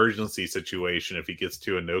of emergency situation. If he gets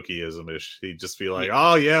too Inokiism-ish, he'd just be like,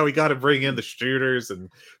 "Oh yeah, we got to bring in the shooters,"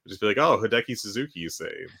 and just be like, "Oh, Hideki Suzuki, you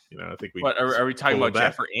say?" I think we. What are we talking about,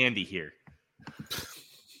 Jeff or Andy here?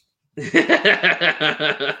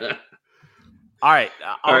 All right.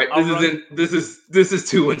 This is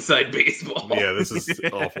too inside baseball. Yeah, this is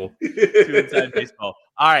awful. Too inside baseball.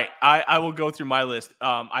 All right, I will go through my list.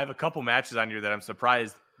 I have a couple matches on here that I'm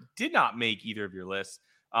surprised did not make either of your lists.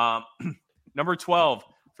 Number 12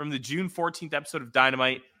 from the June 14th episode of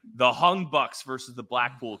Dynamite, the Hung Bucks versus the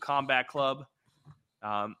Blackpool Combat Club.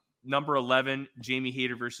 Number 11, Jamie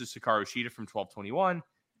Hayter versus Hikaru Shida from 12/21.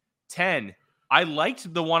 10. I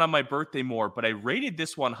liked the one on my birthday more, but I rated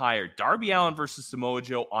this one higher. Darby Allin versus Samoa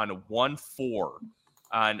Joe on 1/4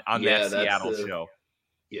 on that Seattle show.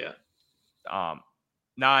 Yeah.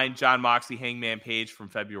 9, John Moxley, Hangman Page from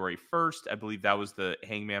February 1st. I believe that was the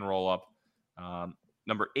Hangman roll-up.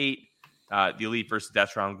 Number 8, the Elite versus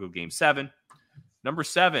Death Triangle Game 7. Number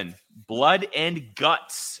 7, Blood and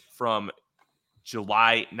Guts from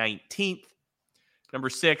July 19th. Number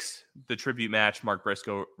 6, the tribute match, Mark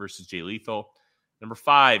Briscoe versus Jay Lethal. Number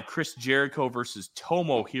 5, Chris Jericho versus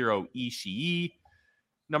Tomohiro Ishii.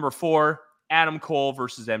 Number 4, Adam Cole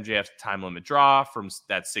versus MJF's Time Limit Draw from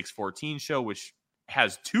that 6/14 show, which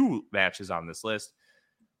has 2 matches on this list.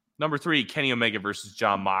 Number 3, Kenny Omega versus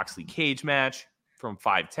John Moxley cage match from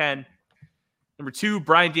 5/10. Number 2,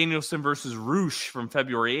 Bryan Danielson versus Roosh from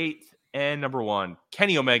February 8th. And number 1,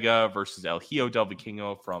 Kenny Omega versus El Hijo del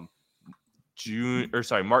Vikingo from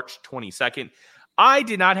March 22nd. I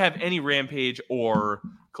did not have any Rampage or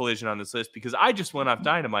Collision on this list because I just went off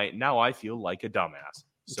Dynamite, and now I feel like a dumbass.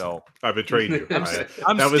 So I betrayed you. I'm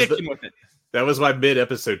sticking with it. That was my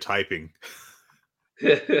mid-episode typing.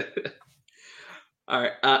 All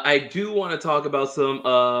right, I do want to talk about some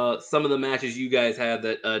of the matches you guys had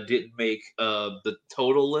that didn't make the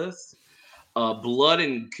total list. Blood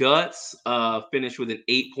and Guts finished with an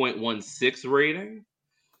 8.16 rating.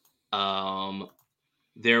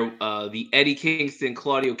 The Eddie Kingston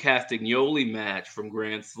Claudio Castagnoli match from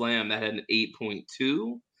Grand Slam that had an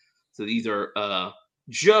 8.2. So these are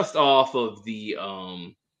just off of the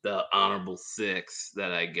honorable 6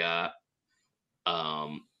 that I got.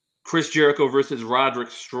 Chris Jericho versus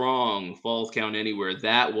Roderick Strong, Falls Count Anywhere.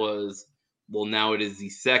 That was, now it is the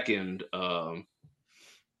second. It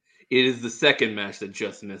is the second match that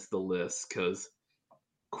just missed the list because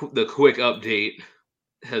the quick update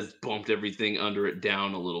has bumped everything under it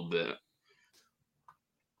down a little bit.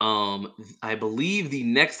 I believe the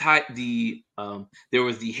next there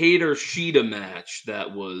was the Hayter Shida match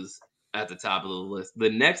that was at the top of the list.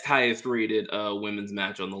 The next highest rated women's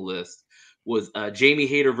match on the list was Jamie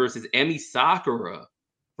Hayter versus Emi Sakura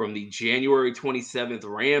from the January 27th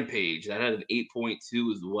Rampage. That had an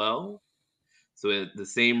 8.2 as well. So it had the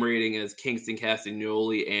same rating as Kingston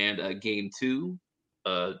Castagnoli and Game 2,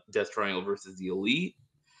 Death Triangle versus the Elite.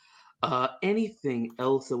 Anything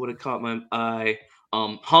else that would have caught my eye?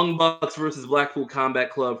 Hung Bucks versus Blackpool Combat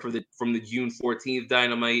Club from the June 14th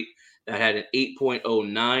Dynamite. That had an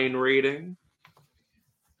 8.09 rating.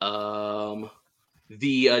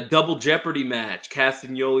 The Double Jeopardy match,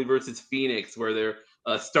 Castagnoli versus Phoenix, where they're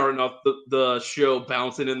starting off the show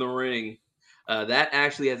bouncing in the ring. That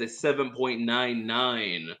actually has a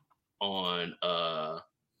 7.99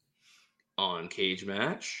 on Cage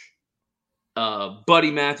Match.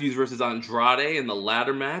 Buddy Matthews versus Andrade in the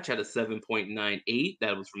ladder match had a 7.98.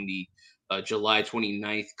 That was from the July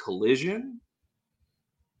 29th Collision.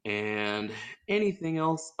 And anything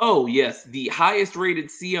else? Oh, yes. The highest rated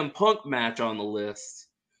CM Punk match on the list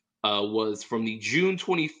was from the June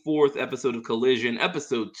 24th episode of Collision,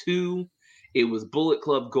 episode 2. It was Bullet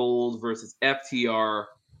Club Gold versus FTR,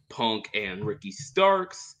 Punk, and Ricky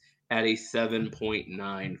Starks at a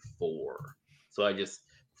 7.94. So I just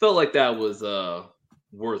felt like that was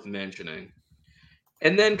worth mentioning.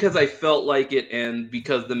 And then because I felt like it and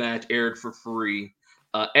because the match aired for free,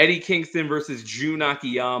 Eddie Kingston versus Jun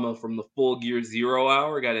Akiyama from the Full Gear Zero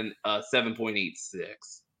Hour got a 7.86.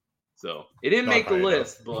 So it didn't make the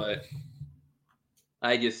list, but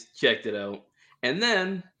I just checked it out. And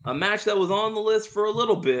then a match that was on the list for a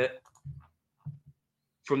little bit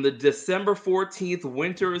from the December 14th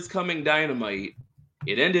Winter is Coming Dynamite.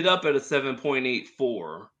 It ended up at a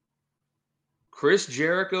 7.84. Chris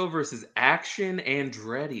Jericho versus Action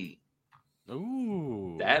Andretti.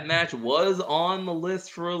 Ooh. That match was on the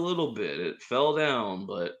list for a little bit. It fell down,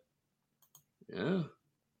 but yeah,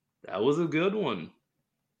 that was a good one.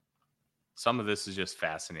 Some of this is just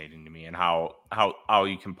fascinating to me, and how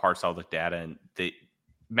you can parse out the data, and the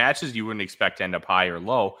matches you wouldn't expect to end up high or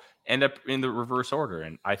low end up in the reverse order,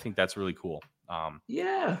 and I think that's really cool.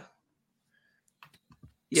 Yeah,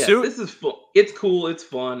 this is fun. It's cool. It's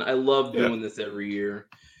fun. I love doing this every year.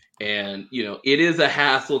 And, it is a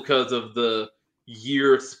hassle because of the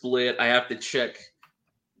year split. I have to check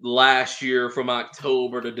last year from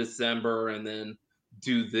October to December and then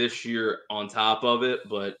do this year on top of it.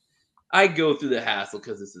 But I go through the hassle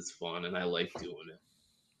because this is fun and I like doing it.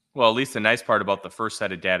 Well, at least the nice part about the first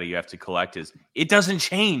set of data you have to collect is it doesn't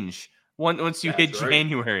change once you hit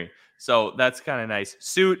January. So that's kind of nice.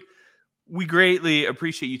 Suit, we greatly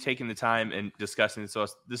appreciate you taking the time and discussing it. So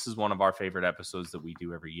this is one of our favorite episodes that we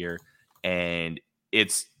do every year. And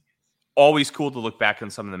it's always cool to look back on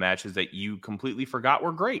some of the matches that you completely forgot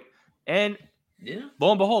were great. And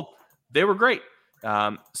lo and behold, they were great.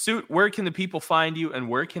 Suit, where can the people find you and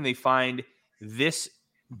where can they find this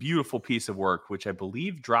beautiful piece of work, which I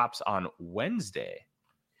believe drops on Wednesday?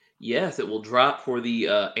 Yes, it will drop for the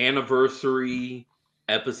anniversary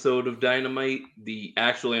episode of Dynamite. The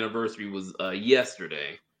actual anniversary was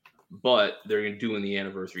yesterday, but they're doing the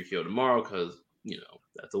anniversary show tomorrow because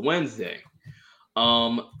that's a Wednesday.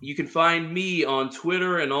 You can find me on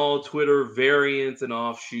Twitter and all Twitter variants and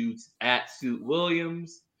offshoots at Suit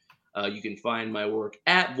Williams. You can find my work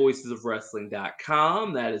at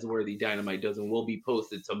voicesofwrestling.com. That is where the Dynamite Dozen will be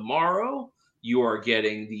posted tomorrow. You are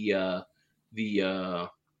getting the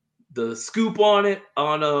scoop on it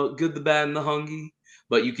on Good, the Bad, and the Hungee.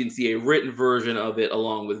 But you can see a written version of it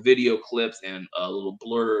along with video clips and little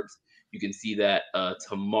blurbs. You can see that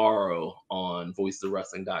tomorrow on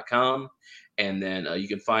voicesofwrestling.com. And then you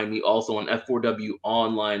can find me also on F4W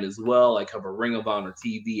Online as well. I cover Ring of Honor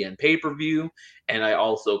TV and pay-per-view. And I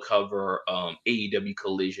also cover AEW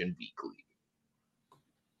Collision Weekly.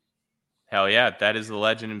 Hell yeah, that is the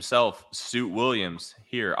legend himself, Suit Williams,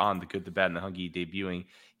 here on The Good, the Bad, and the Hungee, debuting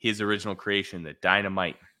his original creation, the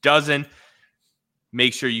Dynamite Dozen.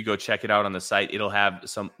 Make sure you go check it out on the site. It'll have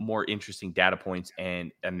some more interesting data points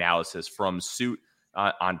and analysis from Suit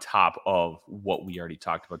on top of what we already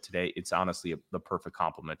talked about today. It's honestly the perfect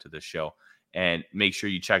complement to this show. And make sure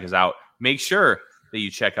you check us out. Make sure that you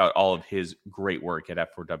check out all of his great work at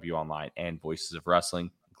F4W Online and Voices of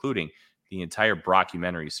Wrestling, including the entire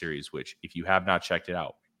Brockumentary series, which, if you have not checked it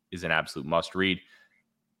out, is an absolute must-read.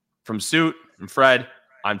 From Suit and Fred,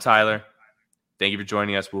 I'm Tyler. Thank you for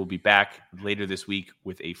joining us. We'll be back later this week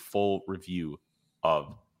with a full review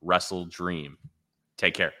of Wrestle Dream.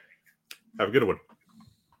 Take care. Have a good one.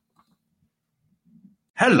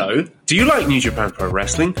 Hello, do you like New Japan Pro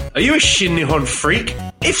Wrestling? Are you a Shin Nihon freak?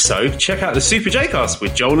 If so, check out the Super J-Cast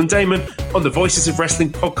with Joel and Damon on the Voices of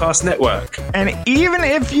Wrestling Podcast Network. And even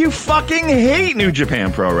if you fucking hate New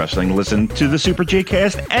Japan Pro Wrestling, listen to the Super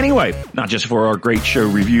J-Cast anyway. Not just for our great show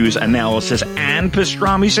reviews, analysis, and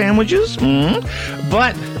pastrami sandwiches,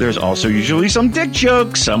 but there's also usually some dick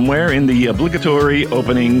jokes somewhere in the obligatory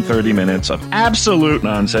opening 30 minutes of absolute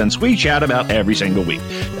nonsense we chat about every single week.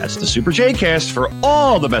 That's the Super J-Cast for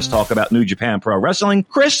all the best talk about New Japan Pro Wrestling,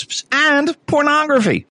 crisps, and pornography.